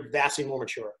find them, they're vastly more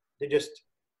mature. They're just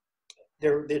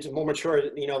more mature.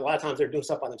 A lot of times they're doing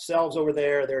stuff by themselves over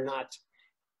there. They're not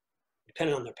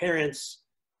dependent on their parents.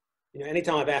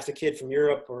 Anytime I've asked a kid from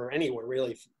Europe or anywhere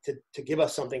really to give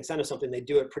us something, send us something, they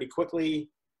do it pretty quickly.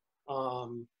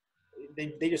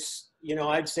 They just,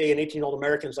 I'd say an 18-year-old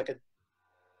American is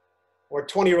or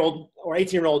 20-year-old or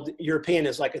 18-year-old European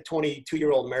is like a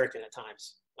 22-year-old American at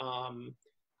times.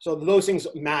 So those things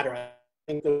matter. I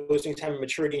think those things, having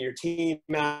maturity in your team,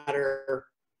 matter.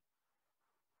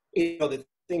 The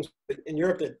things in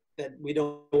Europe that we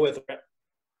don't know with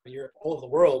Europe, all over the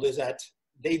world, is that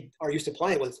they are used to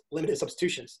playing with limited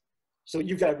substitutions. So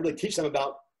you've got to really teach them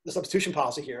about the substitution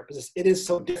policy here, because it is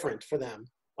so different for them.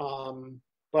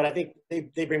 But I think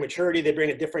they bring maturity. They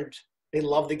bring they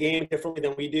love the game differently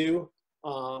than we do.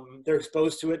 They're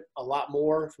exposed to it a lot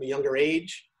more from a younger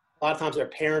age. A lot of times their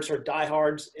parents are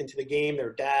diehards into the game.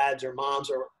 Their dads or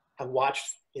moms have watched,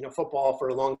 football for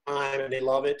a long time, and they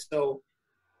love it. So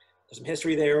there's some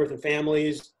history there within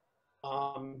families.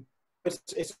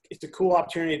 It's a cool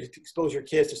opportunity to expose your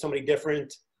kids to somebody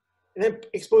different, and then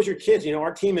expose your kids.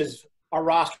 Our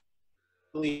roster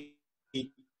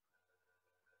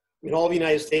in all of the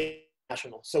United States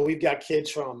national. So we've got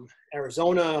kids from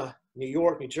Arizona, New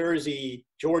York, New Jersey,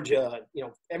 Georgia,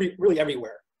 really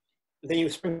everywhere. And then you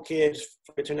sprinkle kids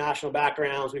from international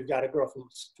backgrounds. We've got a girl from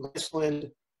Iceland,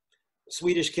 a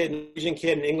Swedish kid, an Asian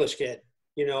kid, an English kid.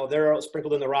 They're all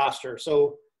sprinkled in the roster.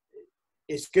 So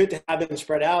it's good to have them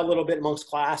spread out a little bit amongst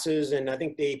classes. And I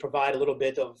think they provide a little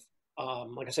bit of,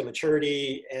 like I said,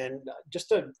 maturity and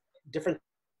just a different,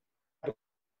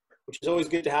 which is always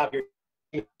good to have your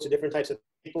to different types of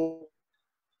people.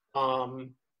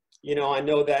 I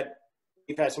know that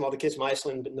we've had some other kids from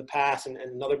Iceland in the past, and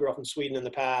another girl from Sweden in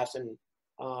the past, and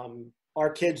our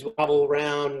kids will travel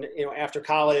around, after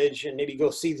college and maybe go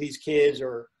see these kids,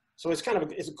 so it's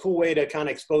a cool way to kind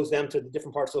of expose them to the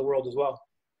different parts of the world as well.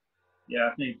 Yeah,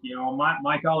 I think,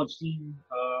 my college team,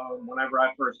 whenever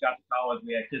I first got to college,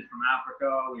 we had kids from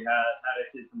Africa, we had a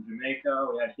kid from Jamaica,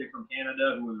 we had a kid from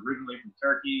Canada who was originally from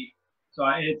Turkey. So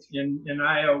I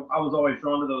was always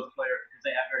drawn to those players because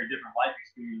they had very different life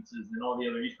experiences than all the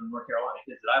other Eastern North Carolina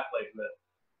kids that I played with.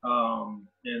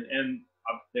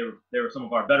 They were some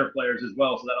of our better players as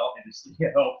well, so that obviously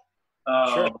helped.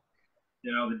 Sure.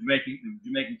 The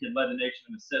Jamaican kid led the nation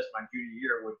in assists my junior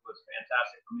year, which was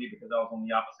fantastic for me because I was on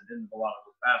the opposite end of a lot of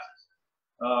those passes.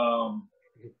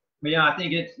 But yeah, I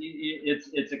think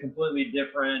it's a completely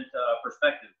different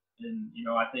perspective. And,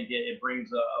 I think it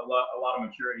brings a lot of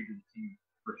maturity to the team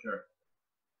for sure.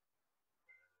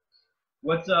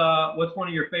 What's one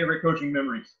of your favorite coaching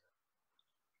memories?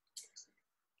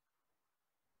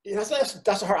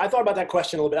 That's a hard. I thought about that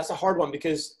question a little bit. That's a hard one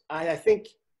because I think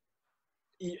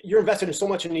you're invested in so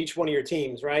much in each one of your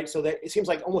teams, right? So that it seems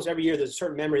like almost every year there's a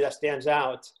certain memory that stands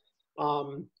out.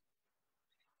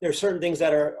 There are certain things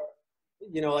that are,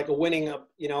 like a winning.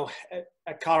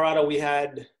 At Colorado we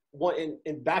had one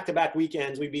in back-to-back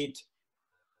weekends. We beat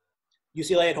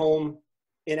UCLA at home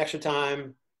in extra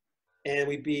time, and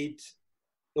we beat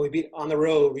on the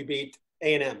road. We beat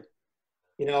A&M.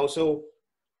 So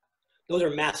those are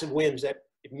massive wins that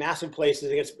massive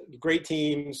places against great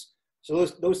teams. So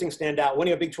those things stand out.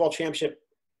 Winning a Big 12 championship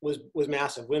was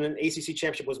massive. Winning an ACC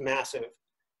championship was massive.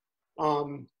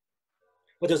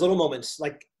 But there's little moments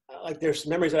like there's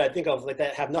memories that I think of like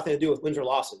that have nothing to do with wins or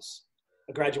losses.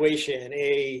 A graduation,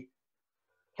 a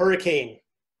hurricane,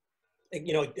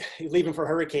 you know, leaving for a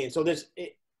hurricane. So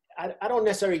I don't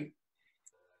necessarily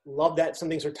love that some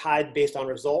things are tied based on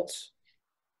results.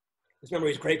 This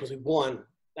memory is great because we won,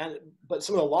 but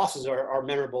some of the losses are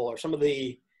memorable, or some of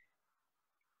the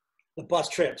bus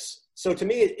trips. So to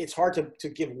me, it's hard to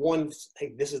give one,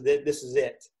 hey, this is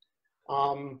it.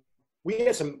 We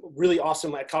had some really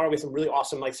awesome, at Colorado, we had some really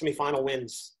awesome like semifinal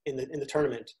wins in the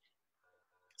tournament.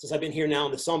 Since I've been here now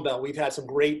in the Sun Belt, we've had some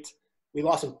great, we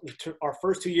lost our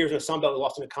first 2 years in the Sun Belt, we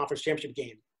lost in a conference championship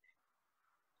game.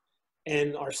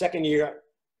 And our second year,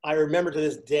 I remember to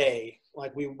this day,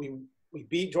 like we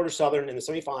beat Georgia Southern in the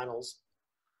semifinals,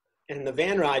 and in the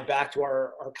van ride back to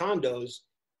our condos,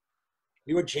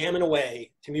 we were jamming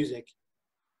away to music.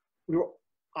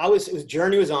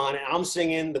 Journey was on, and I'm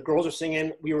singing, the girls are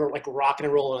singing, we were like rocking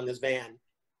and rolling on this van.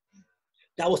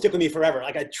 That will stick with me forever.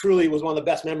 Like I truly was one of the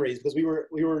best memories because we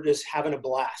were just having a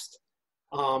blast.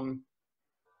 And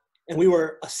we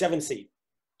were a 7 seed,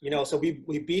 you know, so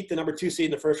we beat the number 2 seed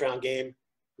in the first round game.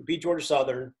 We beat Georgia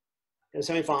Southern in the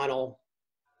semifinal,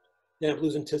 then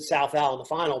losing to South Al in the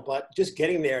final. But just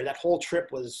getting there, that whole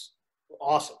trip was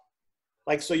awesome.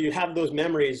 Like, so you have those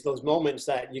memories, those moments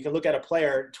that you can look at a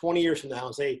player 20 years from now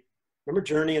and say, remember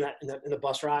Journey in the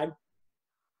bus ride?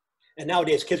 And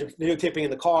nowadays kids are videotaping in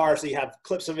the car, so you have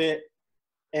clips of it.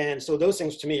 And so those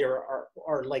things to me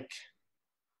are like,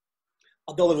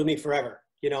 they'll live with me forever,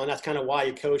 you know, and that's kind of why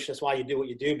you coach. That's why you do what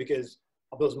you do, because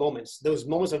of those moments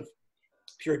of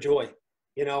pure joy,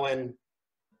 you know. And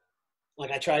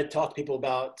like I try to talk to people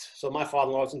about, so my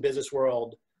father-in-law was in the business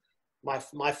world.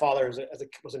 My father was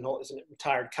a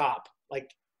retired cop. Like,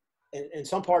 in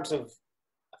some parts of,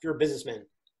 if you're a businessman,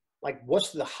 like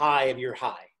what's the high of your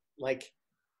high? Like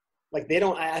they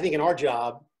don't, I think in our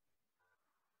job,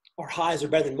 our highs are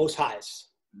better than most highs,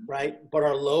 right? But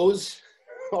our lows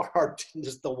are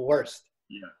just the worst.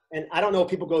 Yeah. And I don't know if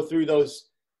people go through those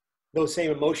same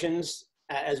emotions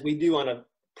as we do on a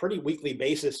pretty weekly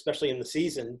basis, especially in the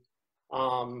season.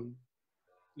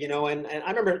 You know, and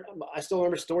I still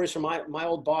remember stories from my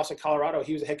old boss at Colorado.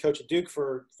 He was a head coach at Duke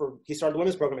he started the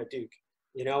women's program at Duke,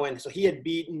 you know, and so he had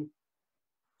beaten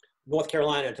North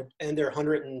Carolina to end their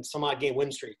 100 and some odd game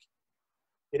win streak,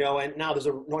 you know, and now there's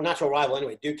a natural rival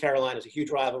anyway. Duke Carolina is a huge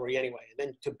rivalry anyway. And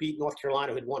then to beat North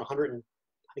Carolina, who had won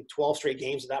 112 straight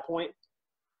games at that point,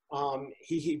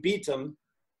 he beats them.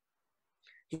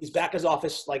 He's back in his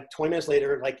office like 20 minutes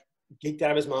later, like geeked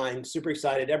out of his mind, super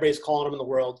excited. Everybody's calling him in the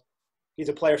world. He's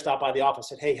a player, stopped by the office,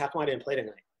 said, hey, how come I didn't play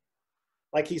tonight?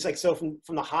 Like, he's like, so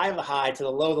from the high of the high to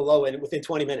the low of the low, and within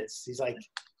 20 minutes, he's like,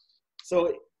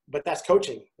 so, but that's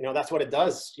coaching, you know, that's what it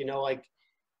does, you know, like,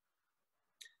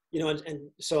 you know, and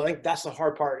so I think that's the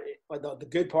hard part. The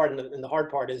good part and the hard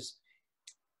part is,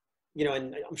 you know,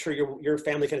 and I'm sure your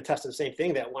family can attest to the same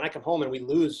thing, that when I come home and we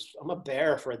lose, I'm a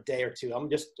bear for a day or two. I'm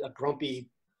just a grumpy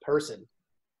person.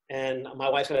 And my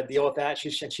wife's got to deal with that.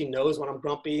 She knows when I'm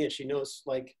grumpy, and she knows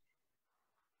like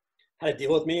how to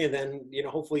deal with me. And then, you know,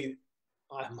 hopefully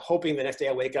I'm hoping the next day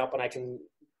I wake up and I can,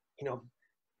 you know,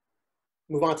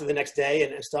 move on to the next day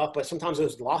and stuff. But sometimes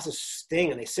those losses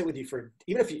sting, and they sit with you for,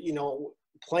 even if you know,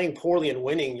 playing poorly and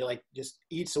winning, you're like, just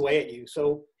eats away at you.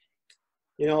 So,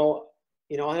 you know,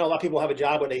 I know a lot of people have a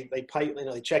job where they pipe, you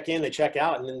know, they check in, they check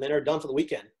out, and then they're done for the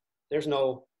weekend. There's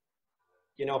no,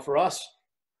 you know, for us,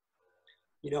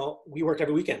 you know, we work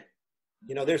every weekend.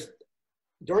 You know,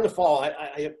 during the fall,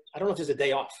 I don't know if there's a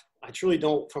day off. I truly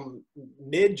don't. From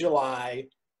mid-July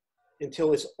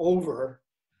until it's over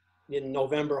in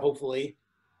November, hopefully,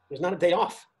 there's not a day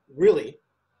off, really.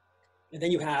 And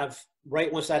then you have,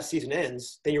 right once that season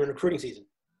ends, then you're in recruiting season.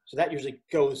 So that usually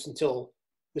goes until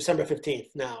December 15th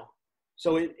now.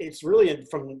 So it's really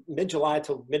from mid-July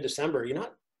till mid-December.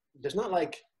 There's not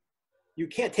like, you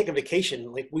can't take a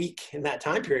vacation like week in that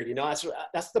time period. You know,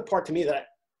 that's the part to me that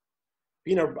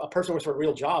being a person with a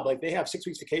real job, like they have 6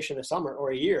 weeks vacation in the summer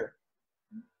or a year.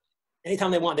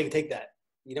 Anytime they want, they can take that.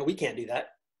 You know, we can't do that.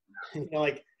 You know,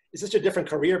 like it's just a different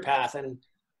career path. And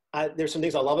there's some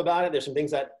things I love about it. There's some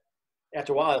things that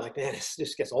after a while, I'm like, man, it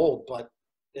just gets old, but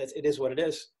it is what it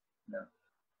is. Yeah.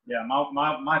 Yeah,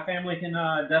 my family can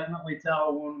definitely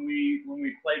tell when we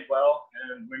played well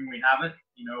and when we haven't.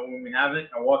 You know, when we have it,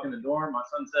 I walk in the door, my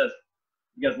son says,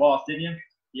 "You guys lost, didn't you?"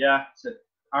 "Yeah." I said,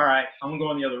 all right, I'm gonna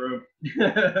go in the other room.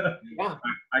 Yeah.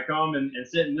 I come and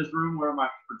sit in this room where my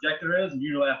projector is, and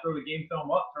usually I throw the game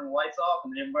film up, turn the lights off,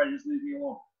 and everybody just leaves me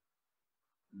alone.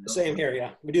 You know? Same here.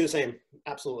 Yeah, we do the same.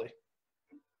 Absolutely.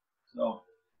 So,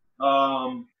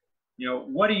 you know,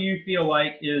 what do you feel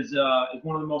like is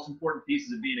one of the most important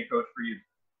pieces of being a coach for you?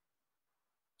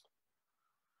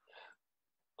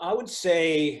 I would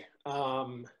say,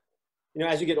 you know,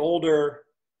 as you get older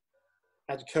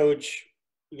as a coach,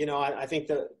 you know, I think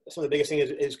that some of the biggest thing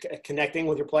is connecting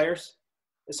with your players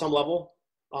at some level.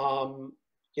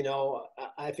 You know,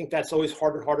 I think that's always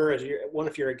harder and harder as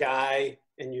if you're a guy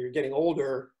and you're getting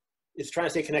older, is trying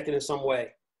to stay connected in some way.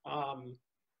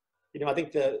 You know, I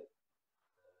think the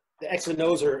X and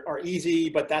O's are easy,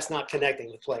 but that's not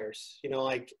connecting with players. You know,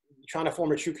 like trying to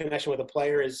form a true connection with a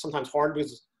player is sometimes hard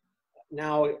because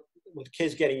now with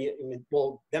kids getting,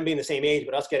 well, them being the same age,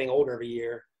 but us getting older every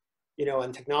year, you know,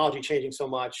 and technology changing so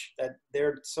much that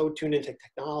they're so tuned into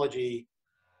technology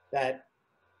that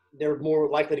they're more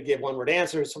likely to give one-word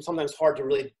answers. So sometimes it's hard to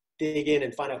really dig in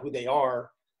and find out who they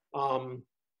are.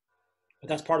 But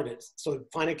that's part of it. So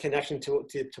finding connection to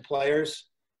players,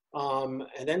 and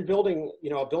then building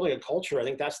a culture. I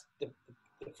think that's the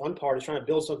fun part, is trying to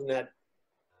build something that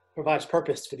provides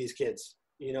purpose for these kids.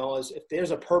 You know, if there's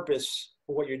a purpose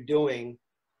for what you're doing,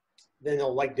 then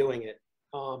they'll like doing it.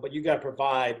 But you got to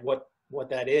provide what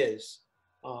that is,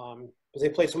 because they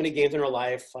play so many games in their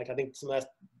life. Like, I think some of that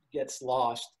gets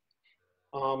lost.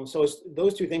 So it's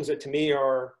those two things that to me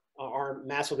are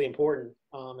massively important.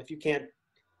 If you can't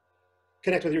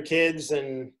connect with your kids,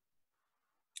 and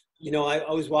you know, I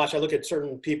look at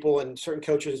certain people and certain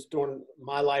coaches during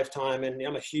my lifetime, and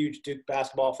I'm a huge Duke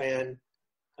basketball fan.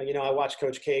 You know, I watch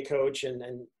Coach K coach, and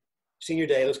senior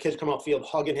day, those kids come off field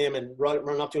hugging him and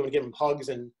run up to him and give him hugs,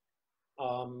 and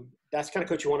that's the kind of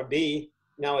coach you want to be.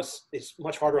 Now it's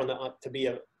much harder to be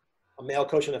a male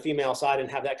coach on the female side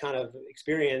and have that kind of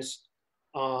experience,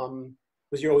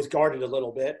 because you're always guarded a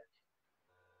little bit.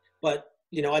 But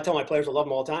you know, I tell my players I love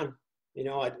them all the time. You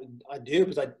know, I do,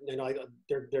 because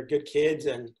they're good kids,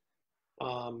 and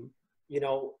you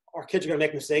know, our kids are going to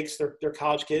make mistakes. They're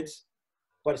college kids,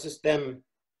 but it's just them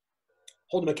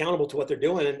holding them accountable to what they're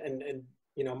doing. And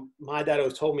you know, my dad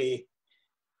always told me,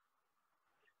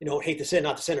 you know, hate the sin,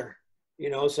 not the sinner. You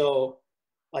know, so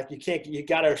like you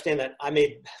got to understand that I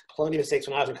made plenty of mistakes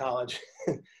when I was in college,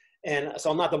 and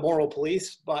so I'm not the moral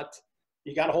police, but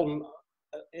you got to hold them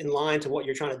in line to what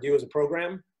you're trying to do as a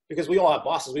program. Because we all have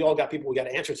bosses. We all got people we got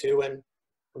to answer to. And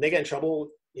when they get in trouble,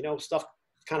 you know, stuff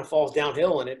kind of falls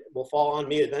downhill, and it will fall on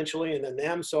me eventually and then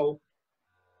them. So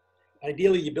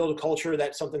ideally you build a culture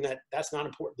that's something that's not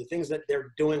important. The things that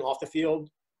they're doing off the field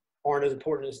aren't as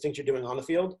important as things you're doing on the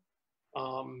field.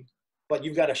 But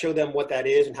you've got to show them what that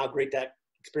is and how great that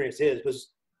experience is.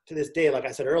 Because to this day, like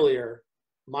I said earlier,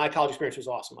 my college experience was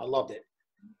awesome. I loved it.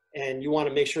 And you want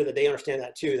to make sure that they understand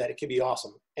that too, that it can be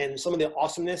awesome. And some of the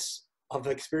awesomeness of the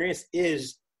experience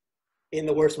is in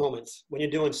the worst moments, when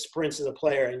you're doing sprints as a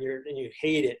player and you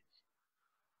hate it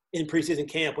in preseason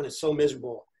camp when it's so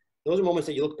miserable. Those are moments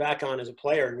that you look back on as a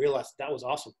player and realize that was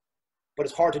awesome. But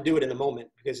it's hard to do it in the moment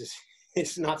because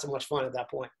it's not so much fun at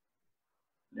that point.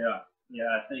 Yeah.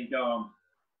 I think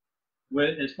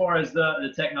as far as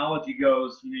the technology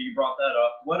goes, you know, you brought that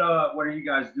up. What are you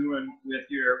guys doing with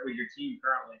your team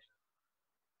currently?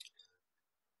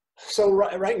 So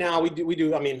right now we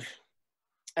do. I mean,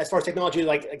 as far as technology,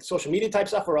 like social media type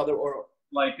stuff, or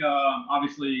like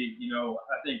obviously, you know,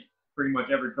 I think pretty much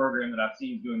every program that I've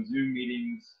seen is doing Zoom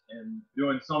meetings and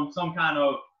doing some kind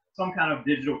of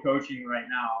digital coaching right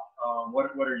now.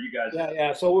 What are you guys doing?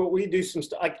 Yeah. So we do some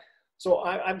stuff like, so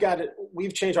I've got it.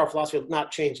 We've changed our philosophy,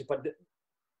 not changed it, but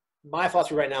my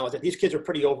philosophy right now is that these kids are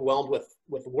pretty overwhelmed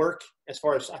with work. As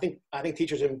far as I think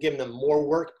teachers have given them more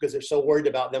work because they're so worried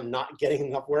about them not getting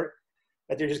enough work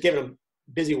that they're just giving them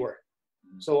busy work.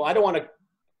 So I don't want to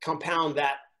compound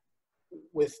that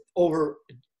with over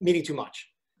meeting too much.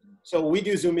 So we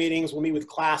do Zoom meetings. We'll meet with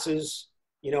classes.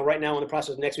 You know, right now in the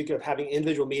process next week of having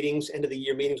individual meetings, end of the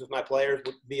year meetings with my players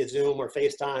via Zoom or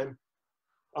FaceTime.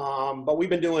 But we've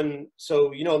been doing,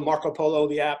 so, you know, Marco Polo,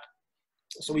 the app.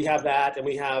 So we have that, and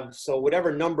we have, so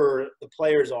whatever number the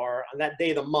players are on that day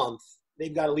of the month,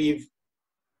 they've got to leave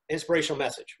inspirational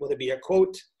message, whether it be a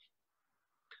quote,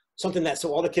 something that,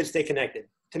 so all the kids stay connected.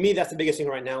 To me, that's the biggest thing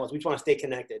right now, is we just want to stay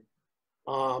connected.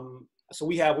 So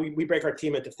we break our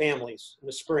team into families in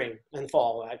the spring and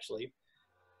fall, actually.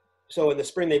 So in the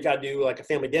spring, they've got to do like a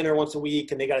family dinner once a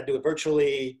week, and they got to do it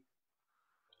virtually.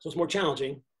 So it's more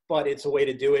challenging, but it's a way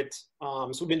to do it. So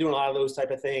we've been doing a lot of those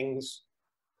type of things.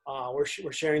 We're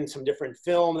sharing some different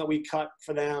film that we cut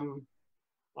for them.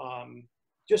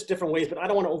 just different ways, but I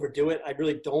don't want to overdo it. I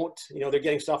really don't. They're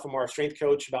getting stuff from our strength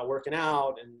coach about working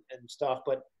out and stuff,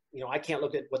 but I can't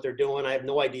look at what they're doing. I have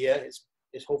no idea.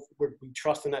 It's hope we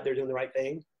trust them that they're doing the right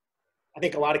thing. I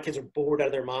think a lot of kids are bored out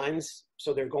of their minds,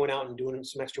 so they're going out and doing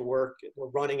some extra work. We're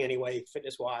running anyway,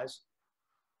 fitness-wise.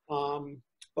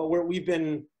 But we've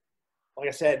been, like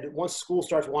I said, once school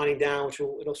starts winding down, which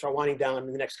it'll start winding down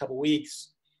in the next couple of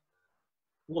weeks,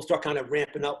 we'll start kind of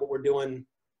ramping up what we're doing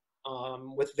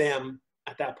with them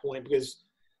at that point, because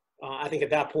I think at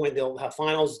that point they'll have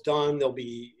finals done. They'll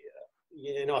be,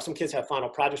 some kids have final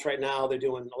projects right now. They're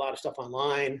doing a lot of stuff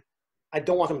online. I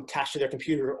don't want them attached to their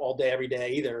computer all day, every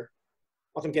day either.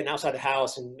 I want them getting outside the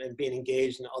house and being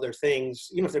engaged in other things,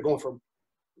 even if they're going for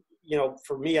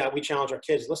me, we challenge our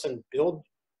kids, listen, build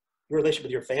your relationship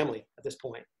with your family at this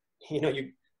point.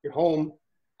 You're home,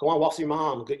 go on walks with your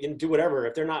mom, do whatever.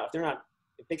 If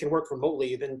they can work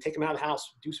remotely, then take them out of the house,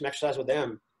 do some exercise with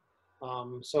them.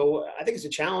 So I think it's a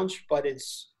challenge, but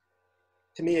it's,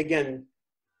 to me, again,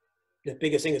 the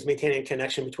biggest thing is maintaining a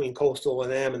connection between Coastal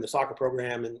and them and the soccer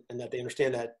program, and that they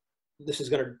understand that this is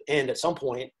going to end at some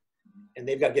point and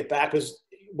they've got to get back, because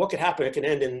what could happen? It can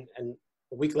end and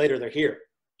a week later they're here,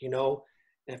 and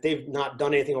if they've not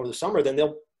done anything over the summer, then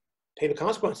they'll pay the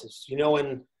consequences,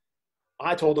 and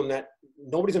I told them that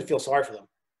nobody's going to feel sorry for them.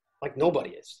 Like,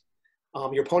 nobody is.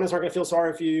 Your opponents aren't going to feel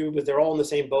sorry for you, because they're all in the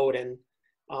same boat. And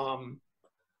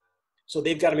so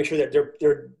they've got to make sure that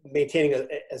they're maintaining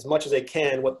as much as they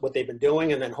can what they've been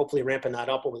doing, and then hopefully ramping that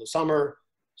up over the summer.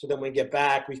 So then when we get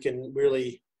back, we can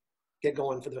really get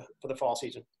going for the fall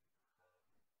season.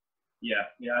 Yeah.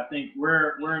 I think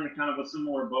we're in a kind of a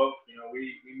similar boat.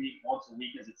 We meet once a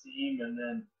week as a team, and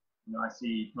then I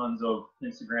see tons of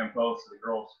Instagram posts of the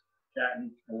girls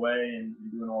chatting away and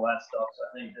doing all that stuff. So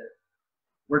I think that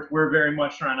we're very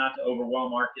much trying not to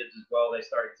overwhelm our kids as well. They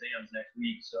start exams next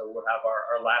week, so we'll have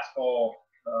our last call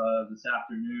this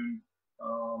afternoon,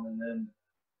 and then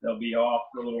they'll be off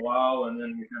for a little while, and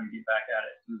then we kind of get back at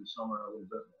it through the summer a little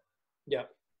bit more. Yeah.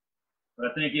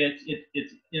 But I think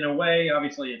it's in a way,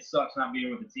 obviously it sucks not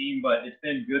being with the team, but it's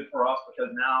been good for us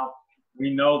because now we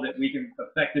know that we can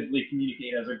effectively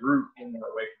communicate as a group when we're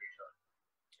away from each other.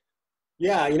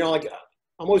 Yeah,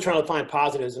 I'm always trying to find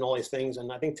positives in all these things,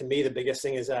 and I think to me the biggest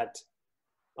thing is that,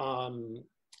 I've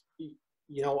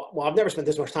never spent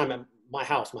this much time at my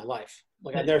house in my life.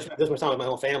 Like, I've never spent this much time with my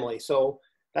own family, so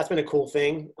that's been a cool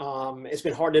thing. It's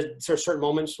been hard to certain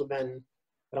moments, but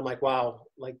I'm like, wow,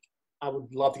 like, I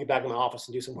would love to get back in my office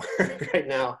and do some work right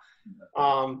now.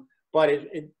 But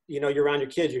you're around your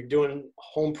kids, you're doing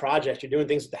home projects, you're doing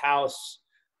things at the house.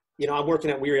 I'm working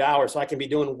at weird hours, so I can be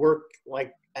doing work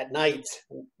like at night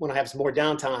when I have some more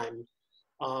downtime.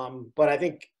 But I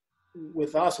think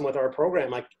with us and with our program,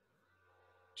 like,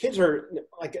 kids are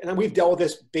like, and we've dealt with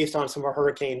this based on some of our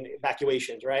hurricane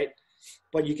evacuations, right?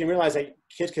 But you can realize that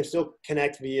kids can still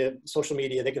connect via social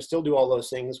media. They can still do all those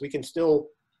things.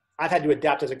 I've had to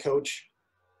adapt as a coach.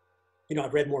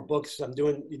 I've read more books.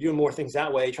 You're doing more things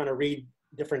that way, trying to read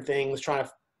different things, trying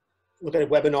to look at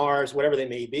webinars, whatever they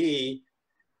may be,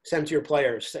 send to your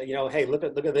players, say, hey, look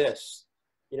at this.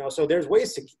 So there's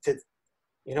ways to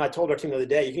I told our team the other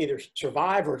day, you can either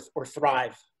survive or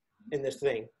thrive in this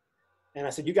thing. And I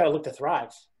said, you got to look to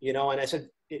thrive, and I said,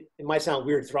 it might sound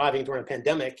weird thriving during a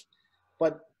pandemic,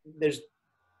 but there's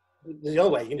the other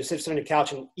way. You can just sit on the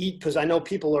couch and eat, because I know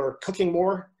people are cooking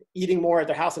more, eating more at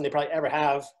their house than they probably ever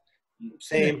have.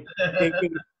 Same.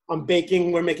 I'm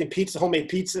baking. We're making pizza, homemade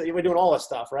pizza. We're doing all this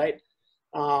stuff, right?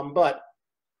 But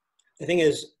the thing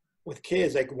is, with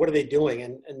kids, like, what are they doing?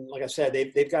 And like I said,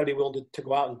 they've got to be willing to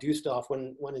go out and do stuff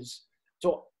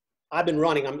so I've been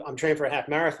running. I'm training for a half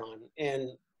marathon, and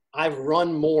I've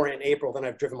run more in April than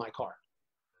I've driven my car,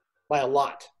 by a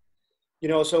lot.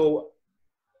 So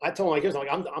I told my kids, like,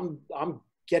 I'm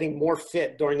getting more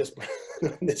fit during this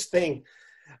this thing.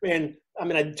 I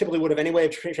mean, I typically would have anyway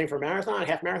trained for a marathon, a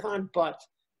half marathon, but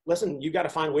listen, you got to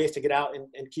find ways to get out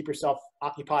and keep yourself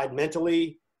occupied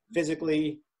mentally,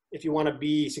 physically, if you want to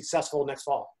be successful next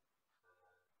fall.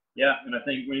 Yeah, and I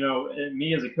think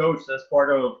me as a coach, that's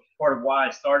part of why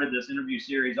I started this interview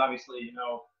series. Obviously,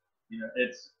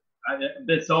 it's a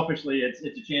bit selfishly, it's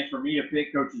a chance for me to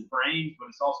pick coaches' brains, but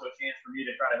it's also a chance for me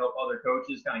to try to help other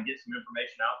coaches kind of get some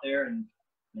information out there. And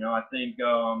I think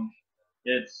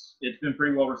it's been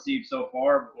pretty well received so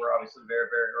far, but we're obviously very,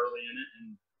 very early in it,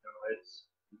 and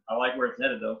I like where it's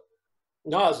headed though.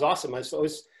 No, it's awesome.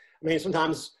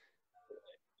 Sometimes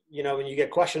when you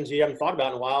get questions you haven't thought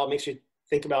about in a while, it makes you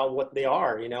think about what they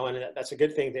are, and that's a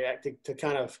good thing to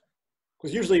kind of,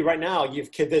 because usually right now you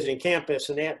have kids visiting campus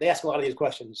and they ask a lot of these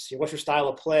questions. What's your style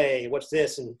of play? What's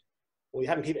this? And we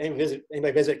haven't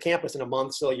anybody visit campus in a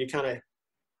month, so you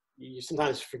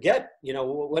sometimes forget,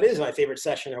 what is my favorite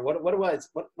session, or what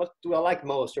do I like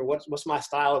most, or what's my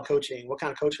style of coaching, what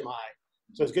kind of coach am I?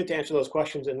 So it's good to answer those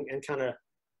questions and kind of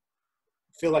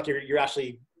feel like you're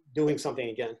actually doing something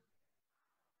again.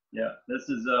 Yeah, this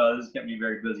has kept me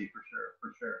very busy for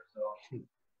sure. So,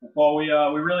 Paul, we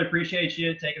really appreciate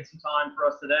you taking some time for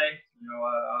us today.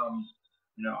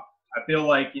 I feel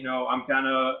like I'm kind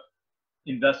of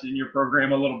invested in your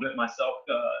program a little bit myself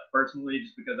personally,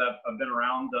 just because I've been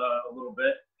around a little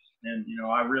bit, and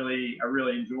I really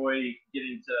enjoy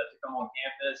getting to come on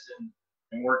campus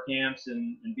and work camps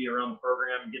and be around the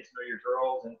program and get to know your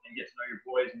girls and get to know your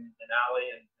boys and Allie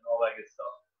and all that good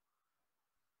stuff.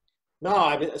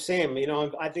 No, same.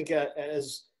 I think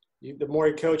the more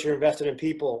you coach, you're invested in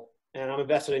people, and I'm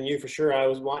invested in you for sure. I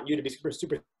always want you to be super,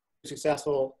 super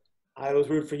successful. I always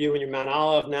root for you when you're Mount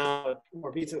Olive now. I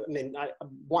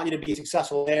want you to be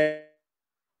successful there.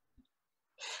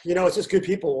 It's just good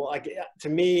people. Like, to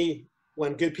me,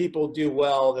 when good people do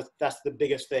well, that's the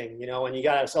biggest thing, and you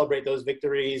got to celebrate those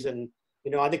victories. And,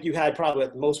 I think you had probably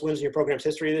the most wins in your program's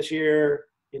history this year.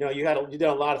 You did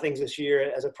a lot of things this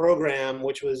year as a program,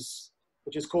 which is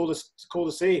cool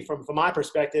to see from my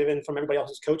perspective and from everybody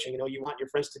else's coaching. You want your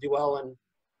friends to do well and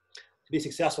to be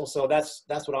successful. So that's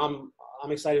what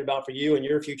I'm excited about for you and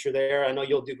your future there. I know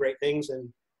you'll do great things,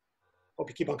 and hope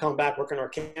you keep on coming back, working our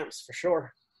camps for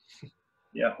sure.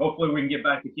 Yeah, hopefully we can get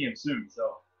back to camp soon. So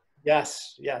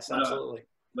yes, absolutely.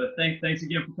 But thanks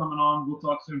again for coming on. We'll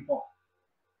talk soon, Paul.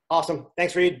 Awesome.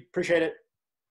 Thanks, Reed. Appreciate it.